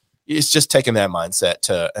 So it's just taking that mindset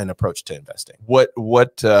to an approach to investing. What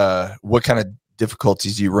kind of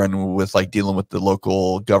difficulties you run with, like dealing with the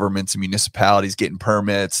local governments and municipalities, getting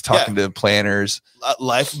permits, talking to planners?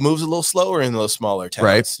 Life moves a little slower in those smaller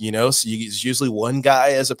towns, so it's usually one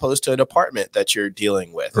guy as opposed to an department that you're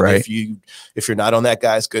dealing with. And if you're not on that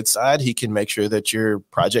guy's good side, he can make sure that your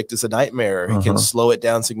project is a nightmare. He can slow it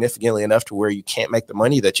down significantly enough to where you can't make the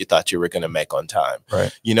money that you thought you were going to make on time.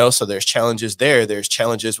 So there's challenges there. There's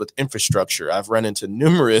challenges with infrastructure. I've run into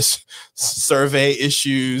numerous survey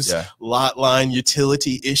issues, lot line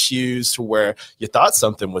utility issues, to where you thought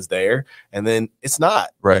something was there and then it's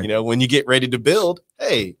not. When you get ready to build,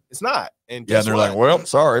 hey, it's not. And they're like, well,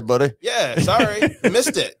 sorry, buddy. Sorry,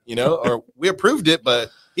 missed it. Or we approved it, but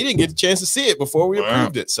he didn't get a chance to see it before we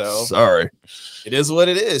approved it. So sorry, it is what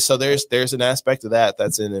it is. So there's an aspect of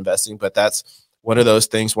that's in investing, but that's one of those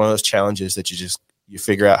things, one of those challenges that you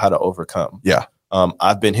figure out how to overcome.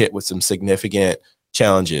 I've been hit with some significant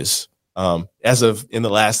challenges as of in the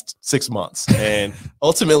last 6 months, and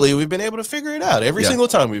ultimately we've been able to figure it out. Every single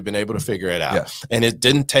time we've been able to figure it out, and it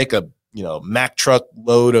didn't take a Mack truck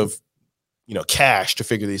load of cash to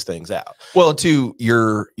figure these things out. Well, and two,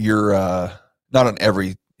 you're not on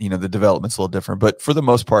every the development's a little different, but for the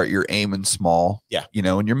most part, you're aiming small.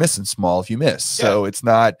 And you're missing small if you miss. So it's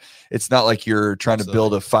not like you're trying to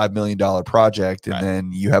build a $5 million project and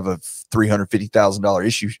then you have a $350,000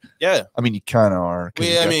 issue. I mean, you kind of are.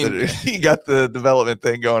 You got the development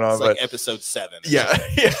thing going on. It's like episode 7.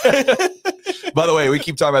 By the way, we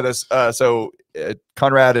keep talking about this. So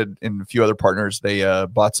Conrad and a few other partners, they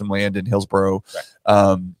bought some land in Hillsboro.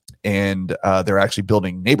 And they're actually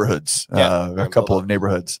building neighborhoods, a couple of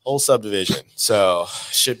neighborhoods. Whole subdivision. So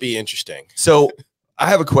should be interesting. So I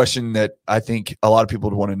have a question that I think a lot of people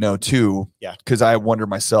would want to know too. Because I wonder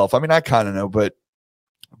myself. I mean, I kind of know, but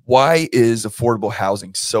why is affordable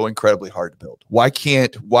housing so incredibly hard to build? Why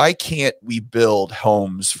can't we build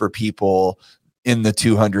homes for people in the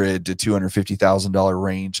 $200,000 to $250,000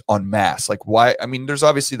 range en masse? Like why? I mean, there's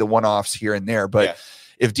obviously the one-offs here and there, but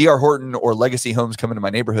if DR Horton or Legacy Homes come into my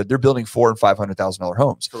neighborhood, they're building $400,000 and $500,000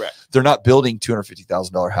 homes. Correct. They're not building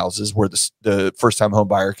 $250,000 houses where the first time home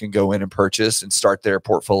buyer can go in and purchase and start their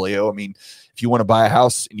portfolio. I mean, if you want to buy a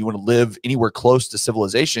house and you want to live anywhere close to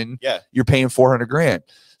civilization, you're paying $400,000.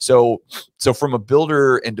 So from a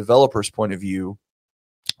builder and developer's point of view,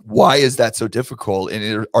 why is that so difficult?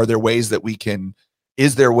 And are there ways that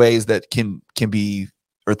is there ways that can be,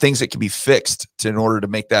 or things that can be fixed in order to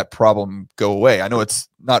make that problem go away? I know it's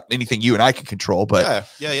not anything you and I can control, but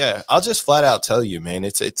yeah. I'll just flat out tell you, man,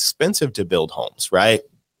 it's expensive to build homes, right?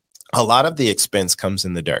 A lot of the expense comes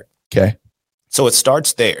in the dirt. Okay. So it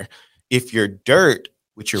starts there. If your dirt,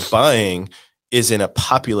 which you're buying, is in a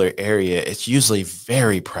popular area, it's usually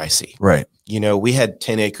very pricey. Right. You know, we had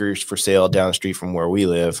 10 acres for sale down the street from where we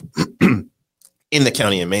live in the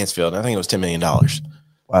county of Mansfield. I think it was $10 million.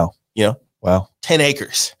 Wow. You know? Wow. 10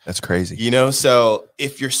 acres. That's crazy. You know, so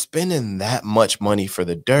if you're spending that much money for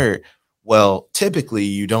the dirt, well, typically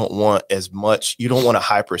you don't want a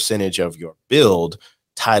high percentage of your build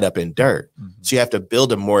tied up in dirt. Mm-hmm. So you have to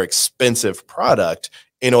build a more expensive product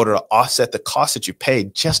in order to offset the cost that you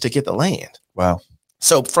paid just to get the land. Wow.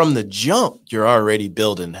 So from the jump, you're already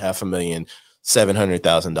building $500,000,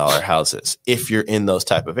 $700,000 houses if you're in those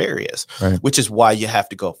type of areas, right. Which is why you have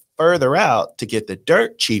to go further out to get the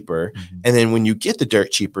dirt cheaper. Mm-hmm. And then when you get the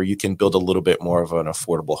dirt cheaper, you can build a little bit more of an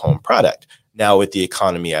affordable home product. Now with the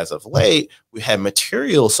economy as of late, we have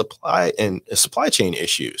material supply and supply chain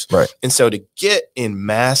issues. Right. And so to get in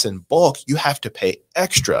mass and bulk, you have to pay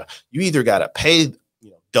extra. You either got to pay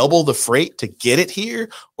double the freight to get it here,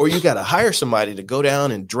 or you got to hire somebody to go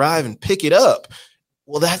down and drive and pick it up.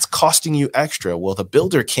 Well, that's costing you extra. Well, the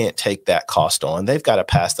builder can't take that cost on. They've got to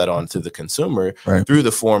pass that on to the consumer through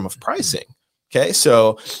the form of pricing. Okay.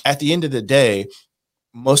 So at the end of the day,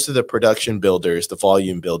 most of the production builders, the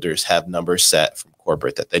volume builders, have numbers set from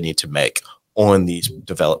corporate that they need to make on these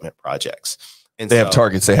development projects. And they have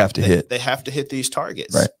targets they have to hit. They have to hit these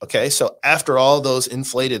targets. Right. Okay. So after all those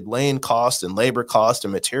inflated land costs and labor costs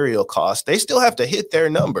and material costs, they still have to hit their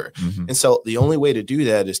number. Mm-hmm. And so the only way to do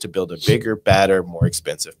that is to build a bigger, badder, more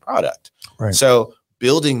expensive product. Right. So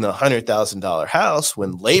building the $100,000 house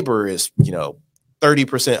when labor is,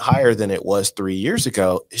 30% higher than it was 3 years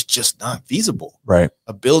ago is just not feasible. Right.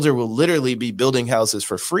 A builder will literally be building houses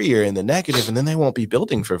for free or in the negative, and then they won't be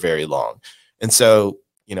building for very long. And so,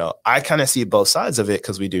 I kind of see both sides of it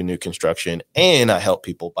because we do new construction and I help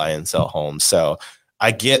people buy and sell homes. So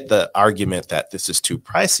I get the argument that this is too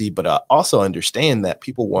pricey, but I also understand that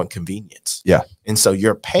people want convenience. Yeah. And so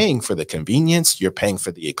you're paying for the convenience, you're paying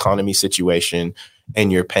for the economy situation,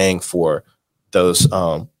 and you're paying for those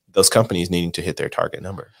companies needing to hit their target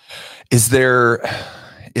number. Is there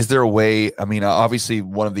a way? I mean, obviously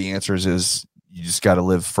one of the answers is you just got to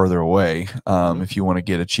live further away if you want to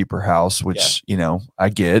get a cheaper house, which, I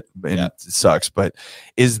get, and it sucks. But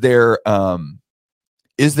is there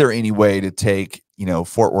any way to take,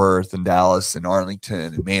 Fort Worth and Dallas and Arlington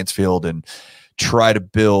and Mansfield and try to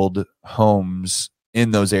build homes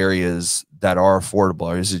in those areas that are affordable?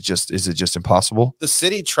 Or is it just impossible? The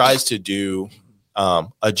city tries to do a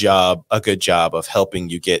good job of helping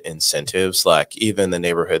you get incentives. Like even the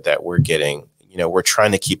neighborhood that we're getting, we're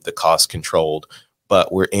trying to keep the cost controlled,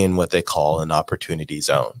 but we're in what they call an opportunity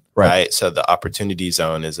zone, right? So the opportunity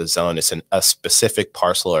zone is a zone. It's a specific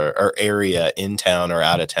parcel or area in town or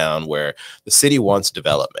out of town where the city wants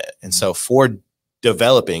development. And so for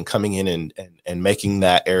developing, coming in and making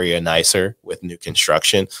that area nicer with new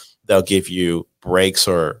construction, they'll give you breaks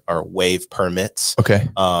or waive permits. Okay.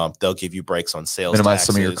 They'll give you breaks on sales minimize taxes.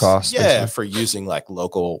 Some of your costs. Yeah, for using like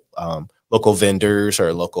local vendors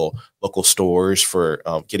or local stores for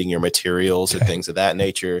getting your materials and things of that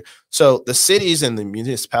nature. So the cities and the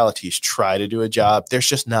municipalities try to do a job. There's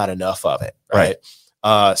just not enough of it, right?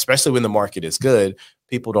 Especially when the market is good.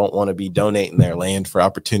 People don't want to be donating their land for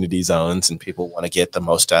opportunity zones, and people want to get the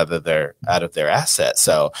most out of their assets.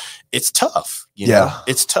 So it's tough.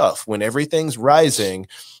 It's tough when everything's rising.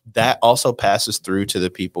 That also passes through to the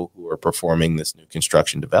people who are performing this new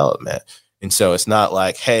construction development. And so it's not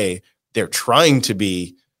like, hey, they're trying to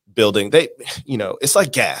be building. It's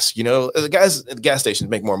like gas. The guys at the gas stations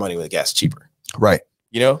make more money when the gas is cheaper. Right.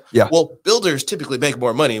 Yeah. Well, builders typically make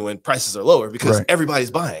more money when prices are lower because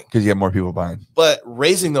everybody's buying. Because you have more people buying. But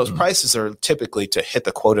raising those prices are typically to hit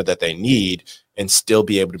the quota that they need and still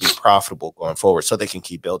be able to be profitable going forward so they can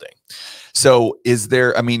keep building. So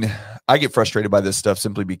I get frustrated by this stuff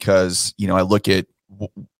simply because, I look at,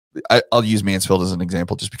 I'll use Mansfield as an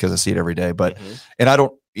example just because I see it every day. But, and I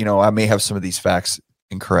don't, I may have some of these facts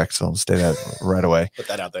incorrect, so I'll say that right away. Put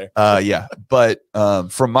that out there. Yeah. But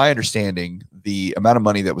from my understanding, the amount of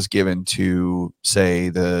money that was given to, say,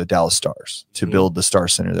 the Dallas Stars to build the Star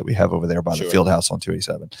Center that we have over there by the field house on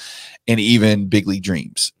 287, and even Big League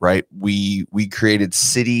Dreams, right? We created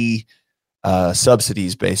city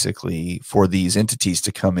subsidies basically for these entities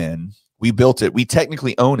to come in. We built it. We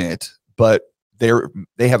technically own it, but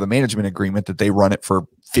they have a management agreement that they run it for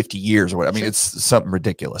 50 years or what. I mean, it's something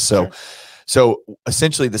ridiculous. So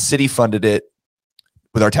essentially the city funded it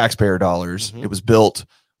with our taxpayer dollars. It was built.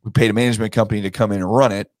 We paid a management company to come in and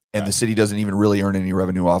run it. And the city doesn't even really earn any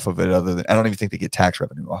revenue off of it, other than, I don't even think they get tax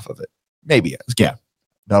revenue off of it. Maybe. Yeah.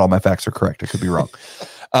 Not all my facts are correct. I could be wrong.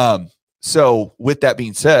 So with that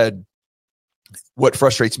being said, what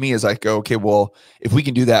frustrates me is I go, okay, well, if we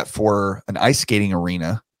can do that for an ice skating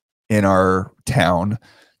arena in our town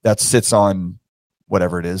that sits on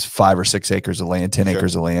whatever it is, 5 or 6 acres of land, 10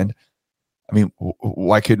 acres of land. I mean,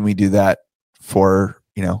 why couldn't we do that for,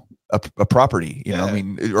 a property, you know, I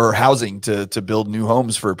mean, or housing to build new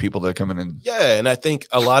homes for people that come in and. Yeah. And I think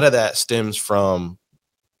a lot of that stems from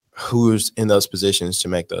who's in those positions to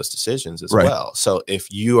make those decisions as well. So if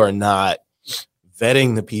you are not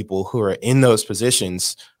vetting the people who are in those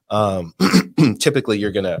positions, typically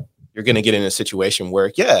you're gonna get in a situation where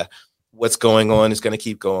what's going on is going to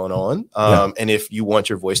keep going on. And if you want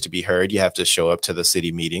your voice to be heard, you have to show up to the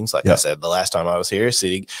city meetings. Like I said, the last time I was here,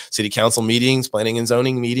 city council meetings, planning and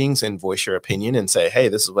zoning meetings, and voice your opinion and say, hey,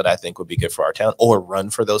 this is what I think would be good for our town, or run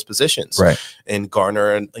for those positions and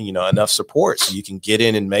garner, enough support so you can get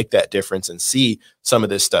in and make that difference and see some of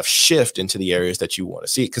this stuff shift into the areas that you want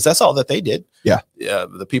to see. Cause that's all that they did.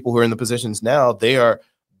 The people who are in the positions now,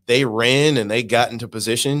 they ran and they got into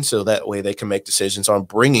position so that way they can make decisions on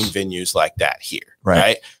bringing venues like that here.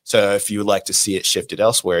 Right. So if you would like to see it shifted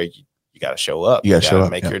elsewhere, you got to show up. You got to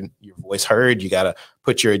make your voice heard. You got to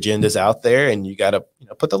put your agendas out there, and you got to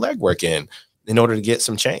put the legwork in order to get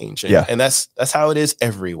some change. And that's how it is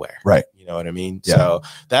everywhere. Right. You know what I mean? So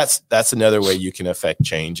that's another way you can affect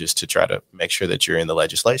change, is to try to make sure that you're in the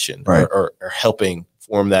legislation or helping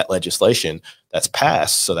form that legislation that's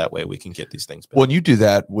passed, so that way we can get these things built. Well, and you do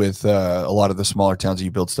that with a lot of the smaller towns that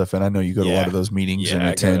you build stuff in. I know you go to a lot of those meetings and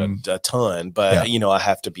attend a ton, but I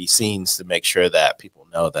have to be seen to make sure that people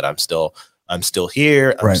know that I'm still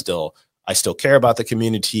here. I still care about the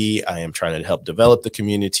community. I am trying to help develop the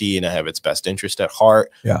community, and I have its best interest at heart.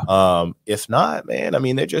 If not, man, I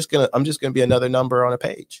mean, I'm just gonna be another number on a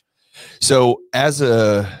page. So as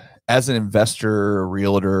an investor,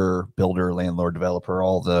 realtor, builder, landlord, developer,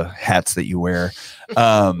 all the hats that you wear,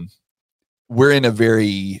 we're in a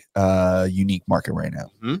very unique market right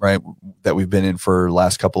now, right? That we've been in for the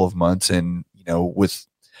last couple of months. And,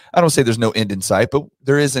 I don't say there's no end in sight, but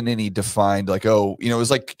there isn't any defined, like, it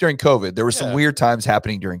was like during COVID, there were some weird times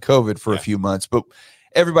happening during COVID for a few months, but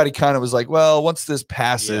everybody kind of was like, well, once this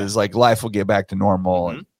passes, like life will get back to normal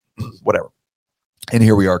and whatever. And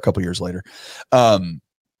here we are a couple years later.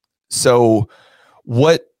 So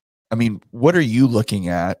what are you looking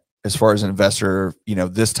at as far as an investor?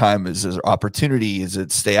 This time is there opportunity? Is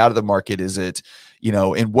it stay out of the market? Is it,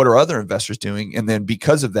 and what are other investors doing? And then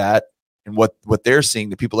because of that and what they're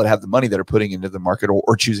seeing, the people that have the money that are putting into the market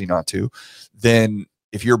or choosing not to, then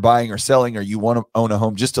if you're buying or selling, or you want to own a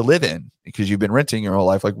home just to live in because you've been renting your whole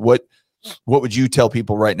life, like what would you tell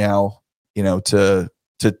people right now,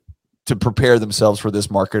 to prepare themselves for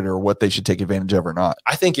this market, or what they should take advantage of or not?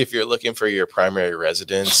 I think if you're looking for your primary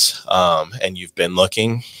residence, and you've been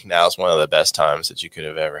looking, now is one of the best times that you could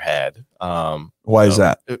have ever had. Why is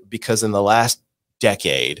that? Because in the last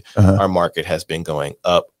decade, our market has been going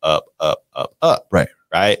up, up, up, up, up.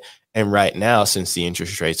 Right. And right now, since the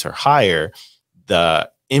interest rates are higher,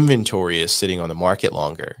 the inventory is sitting on the market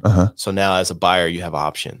longer. So now as a buyer, you have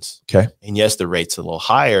options. And yes, the rate's a little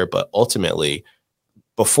higher, but ultimately,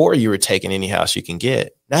 before you were taking any house you can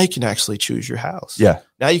get, now you can actually choose your house.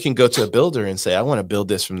 Now you can go to a builder and say, I want to build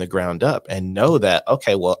this from the ground up, and know that,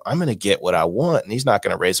 okay, well, I'm going to get what I want, and he's not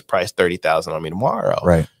going to raise the price $30,000 on me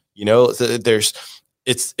tomorrow.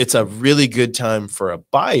 It's a really good time for a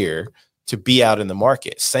buyer to be out in the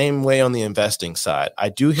market. Same way on the investing side. I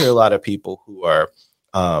do hear a lot of people who are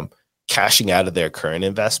cashing out of their current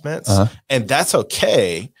investments, and that's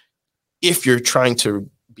okay if you're trying to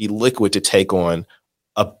be liquid to take on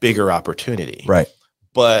a bigger opportunity.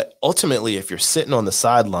 But ultimately, if you're sitting on the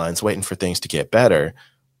sidelines waiting for things to get better,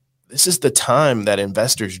 this is the time that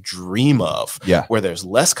investors dream of, where there's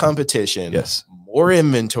less competition, more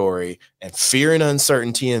inventory, and fear and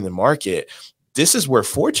uncertainty in the market. this is where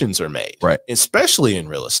fortunes are made, right? Especially in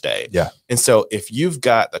real estate. Yeah. And so if you've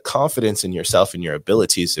got the confidence in yourself and your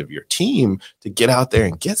abilities of your team to get out there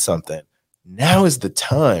and get something, now is the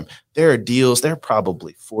time. There are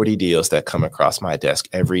probably 40 deals that come across my desk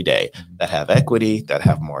every day that have equity, that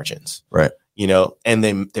have margins, right? And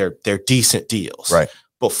then they're decent deals, right?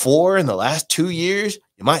 Before, in the last 2 years,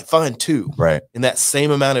 you might find 2, right? In that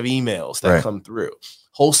same amount of emails that come through.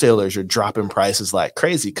 Wholesalers are dropping prices like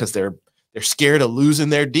crazy because they're scared of losing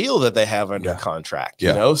their deal that they have under contract,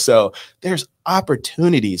 So there's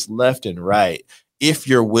opportunities left and right if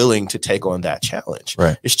you're willing to take on that challenge.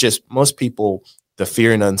 Right. It's just most people, the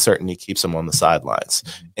fear and uncertainty keeps them on the sidelines.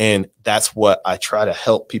 And that's what I try to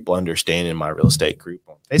help people understand in my real estate group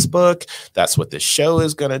on Facebook. That's what this show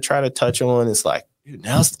is going to try to touch on. It's like, dude,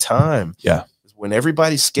 now's the time. Yeah. When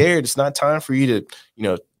everybody's scared, it's not time for you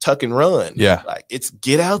to, tuck and run. Yeah. Like, it's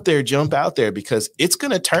get out there, jump out there, because it's going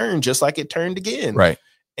to turn just like it turned again. Right.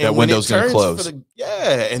 And that window's going to close.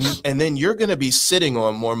 And then you're going to be sitting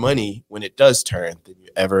on more money when it does turn than you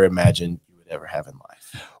ever imagined you would ever have in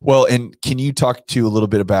life. Well, and can you talk to a little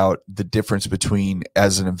bit about the difference between,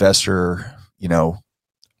 as an investor,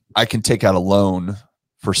 I can take out a loan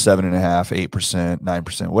for 7.5%, 8%,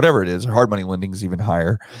 9%, whatever it is. Hard money lending is even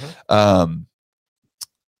higher.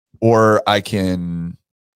 Or I can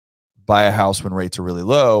buy a house when rates are really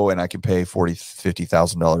low and I can pay $40,000,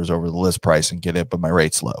 $50,000 over the list price and get it, but my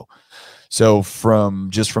rate's low. So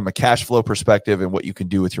from a cash flow perspective and what you can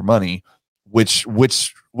do with your money, which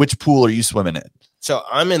pool are you swimming in? So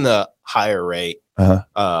I'm in the higher rate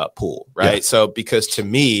pool, right? Yeah. So because to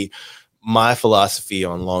me, my philosophy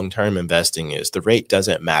on long-term investing is the rate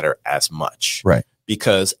doesn't matter as much. Right.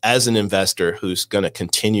 Because as an investor who's going to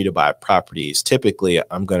continue to buy properties, typically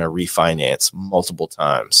I'm going to refinance multiple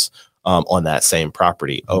times on that same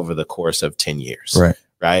property over the course of 10 years. Right.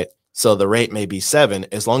 Right. So the rate may be 7,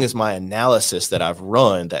 as long as my analysis that I've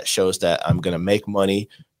run that shows that I'm going to make money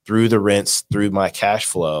through the rents, through my cash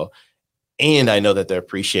flow. And I know that the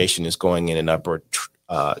appreciation is going in an upward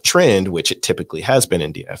trend, which it typically has been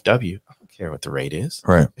in DFW. I don't care what the rate is.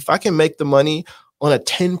 Right. If I can make the money on a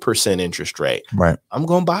 10% interest rate, right, I'm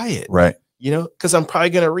going to buy it. Right. Because I'm probably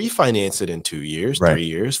going to refinance it in 2 years, 3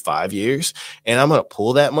 years, 5 years, and I'm going to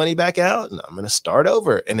pull that money back out and I'm going to start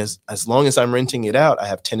over. And as long as I'm renting it out, I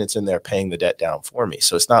have tenants in there paying the debt down for me.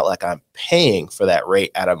 So it's not like I'm paying for that rate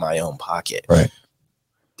out of my own pocket. Right.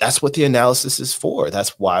 That's what the analysis is for.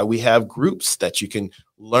 That's why we have groups that you can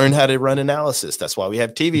learn how to run analysis. That's why we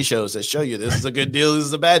have TV shows that show you this is a good deal, this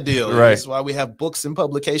is a bad deal. Right. That's why we have books and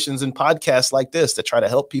publications and podcasts like this to try to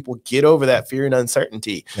help people get over that fear and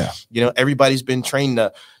uncertainty. Yeah. Everybody's been trained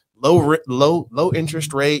to low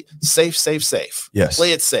interest rate, safe. Yes.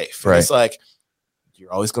 Play it safe. Right. It's like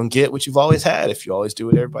you're always going to get what you've always had if you always do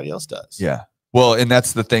what everybody else does. Yeah. Well, and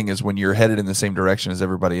that's the thing, is when you're headed in the same direction as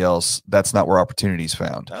everybody else, that's not where opportunity's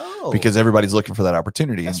found. No. Because everybody's looking for that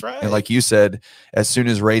opportunity. That's right. And like you said, as soon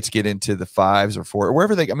as rates get into the 5s or 4 or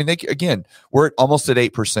wherever again, we're almost at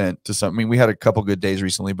 8% to some. I mean, we had a couple good days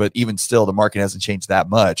recently, but even still, the market hasn't changed that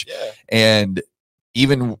much. Yeah. And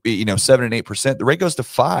even 7 and 8%, the rate goes to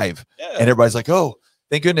 5, and everybody's like, "Oh,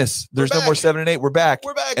 thank goodness, there's no more 7 and 8. We're back."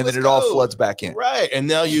 And then it all floods back in. Right. And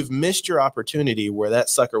now you've missed your opportunity where that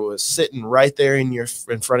sucker was sitting right there in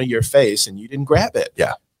front of your face and you didn't grab it.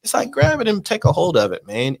 Yeah. It's like, grab it and take a hold of it,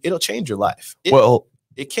 man. It'll change your life.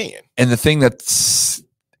 It can. And the thing that's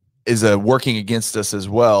working against us as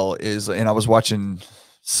well is, and I was watching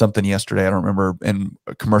something yesterday, I don't remember, and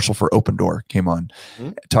a commercial for Open Door came on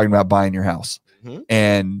talking about buying your house.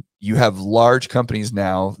 And you have large companies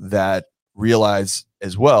now that realize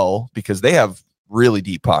as well, because they have really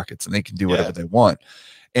deep pockets and they can do whatever they want.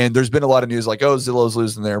 And there's been a lot of news like, oh, Zillow's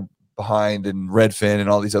losing their behind, and Redfin and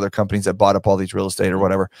all these other companies that bought up all these real estate or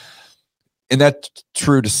whatever. And that's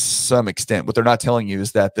true to some extent. What they're not telling you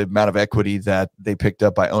is that the amount of equity that they picked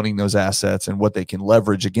up by owning those assets and what they can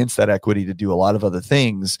leverage against that equity to do a lot of other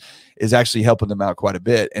things is actually helping them out quite a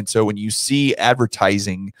bit. And so when you see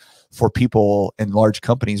advertising for people and large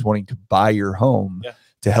companies wanting to buy your home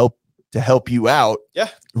to help you out,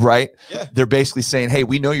 right? Yeah. They're basically saying, hey,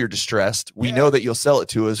 we know you're distressed. We know that you'll sell it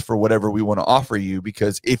to us for whatever we want to offer you,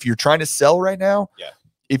 because if you're trying to sell right now,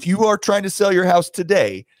 if you are trying to sell your house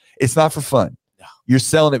today, it's not for fun. No. You're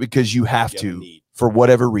selling it because you have to for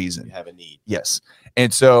whatever reason. You have a need. Yes.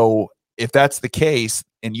 And so if that's the case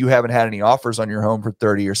and you haven't had any offers on your home for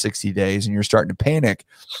 30 or 60 days and you're starting to panic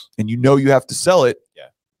and you know you have to sell it,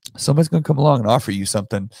 somebody's going to come along and offer you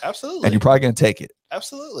something. Absolutely. And you're probably going to take it.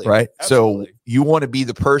 Absolutely. Right. Absolutely. So you want to be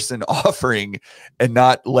the person offering and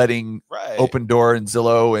not letting Open Door and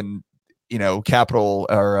Zillow and capital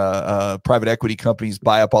or private equity companies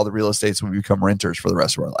buy up all the real estate so we become renters for the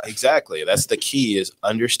rest of our life. Exactly. That's the key, is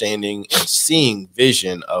understanding and seeing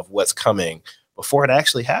vision of what's coming before it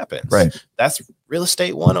actually happens. Right. That's real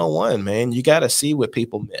estate 101, man. You got to see what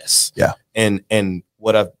people miss. Yeah. And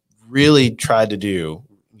what I've really tried to do,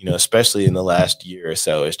 especially in the last year or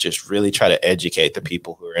so, is just really try to educate the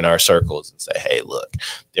people who are in our circles and say, hey, look,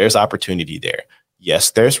 there's opportunity there.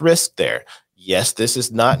 Yes, there's risk there. Yes, this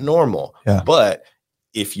is not normal. Yeah. But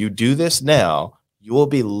if you do this now, you will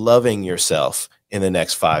be loving yourself in the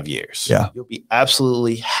next 5 years. Yeah. You'll be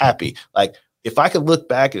absolutely happy. Like, if I could look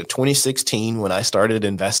back at 2016 when I started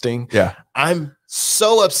investing, I'm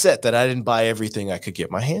so upset that I didn't buy everything I could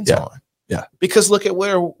get my hands on. Yeah. Because look at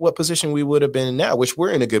what position we would have been in now, which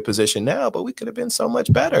we're in a good position now, but we could have been so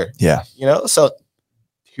much better. Yeah. So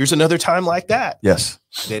here's another time like that. Yes.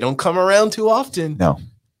 They don't come around too often. No.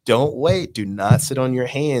 Don't wait. Do not sit on your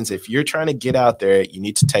hands. If you're trying to get out there, you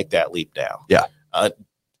need to take that leap now. Yeah.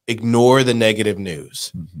 Ignore the negative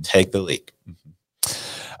news. Mm-hmm. Take the leap.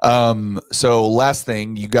 So last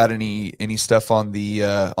thing, you got any stuff on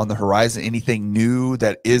the horizon? Anything new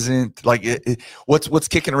that isn't like what's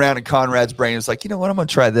kicking around in Conrad's brain? It's like, you know what, I'm gonna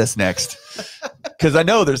try this next, because I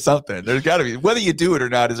know there's something. There's got to be. Whether you do it or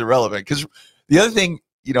not is irrelevant. Because the other thing,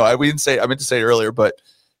 I meant to say it earlier, but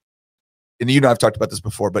and I've talked about this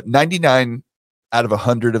before, but 99 out of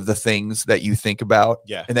 100 of the things that you think about,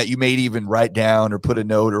 and that you may even write down or put a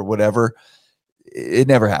note or whatever, it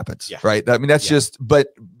never happens. Right. I mean, that's just, but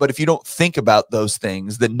if you don't think about those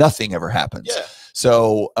things, then nothing ever happens. Yeah.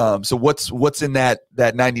 So what's in that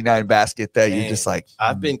 99 basket that you're just like,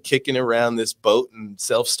 I've been kicking around this boat and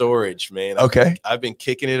self-storage, man. I've been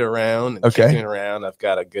kicking it around and kicking it around. I've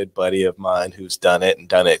got a good buddy of mine who's done it and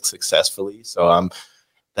done it successfully. So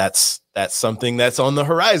that's something that's on the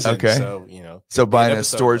horizon. Okay. So, so buying a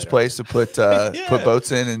storage place to put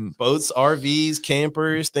boats in, and boats, RVs,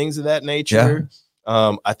 campers, things of that nature.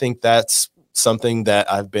 Yeah. I think that's something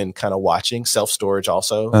that I've been kind of watching. Self-storage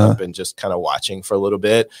also. I've been just kind of watching for a little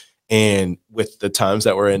bit. And with the times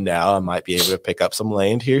that we're in now, I might be able to pick up some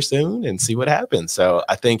land here soon and see what happens. So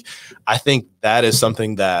I think that is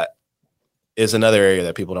something that is another area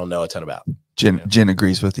that people don't know a ton about. Jen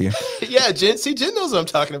agrees with you. Yeah, Jen knows what I'm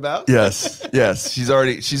talking about. Yes. She's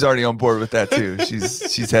already on board with that too.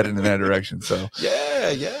 She's heading in that direction. So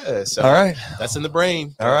yeah. So all right, that's in the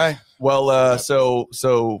brain. All right. Well, so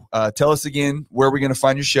tell us again, where are we going to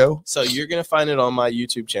find your show? So you're going to find it on my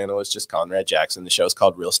YouTube channel. It's just Conrad Jackson. The show's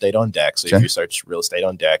called Real Estate on Deck. So if you search Real Estate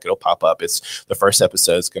on Deck, it'll pop up. It's the first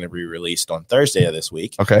episode is going to be released on Thursday of this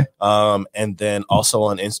week. Okay. And then also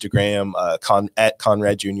on Instagram, at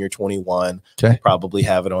Conrad Jr. 21. Okay. Probably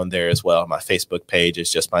have it on there as well. My Facebook page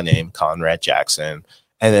is just my name, Conrad Jackson.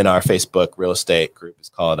 And then our Facebook real estate group is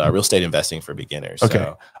called Real Estate Investing for Beginners. Okay.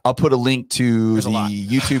 So I'll put a link to the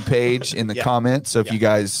YouTube page in the comments. So if you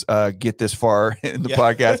guys get this far in the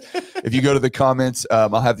podcast, if you go to the comments,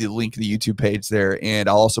 I'll have the link to the YouTube page there. And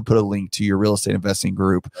I'll also put a link to your real estate investing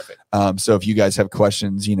group. So if you guys have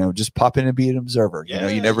questions, just pop in and be an observer.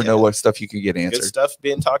 You never know what stuff you can get answered. Good stuff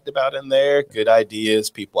being talked about in there. Good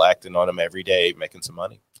ideas, people acting on them every day, making some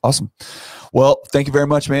money. Awesome. Well, thank you very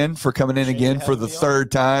much, man, for coming in again for the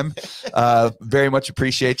third time. Very much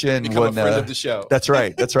appreciate you. And become a friend of the show. That's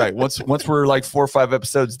right. Once we're like 4 or 5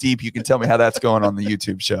 episodes deep, you can tell me how that's going on the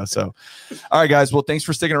YouTube show. So, all right, guys. Well, thanks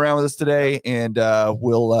for sticking around with us today, and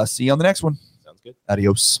we'll see you on the next one. Sounds good.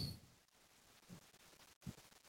 Adios.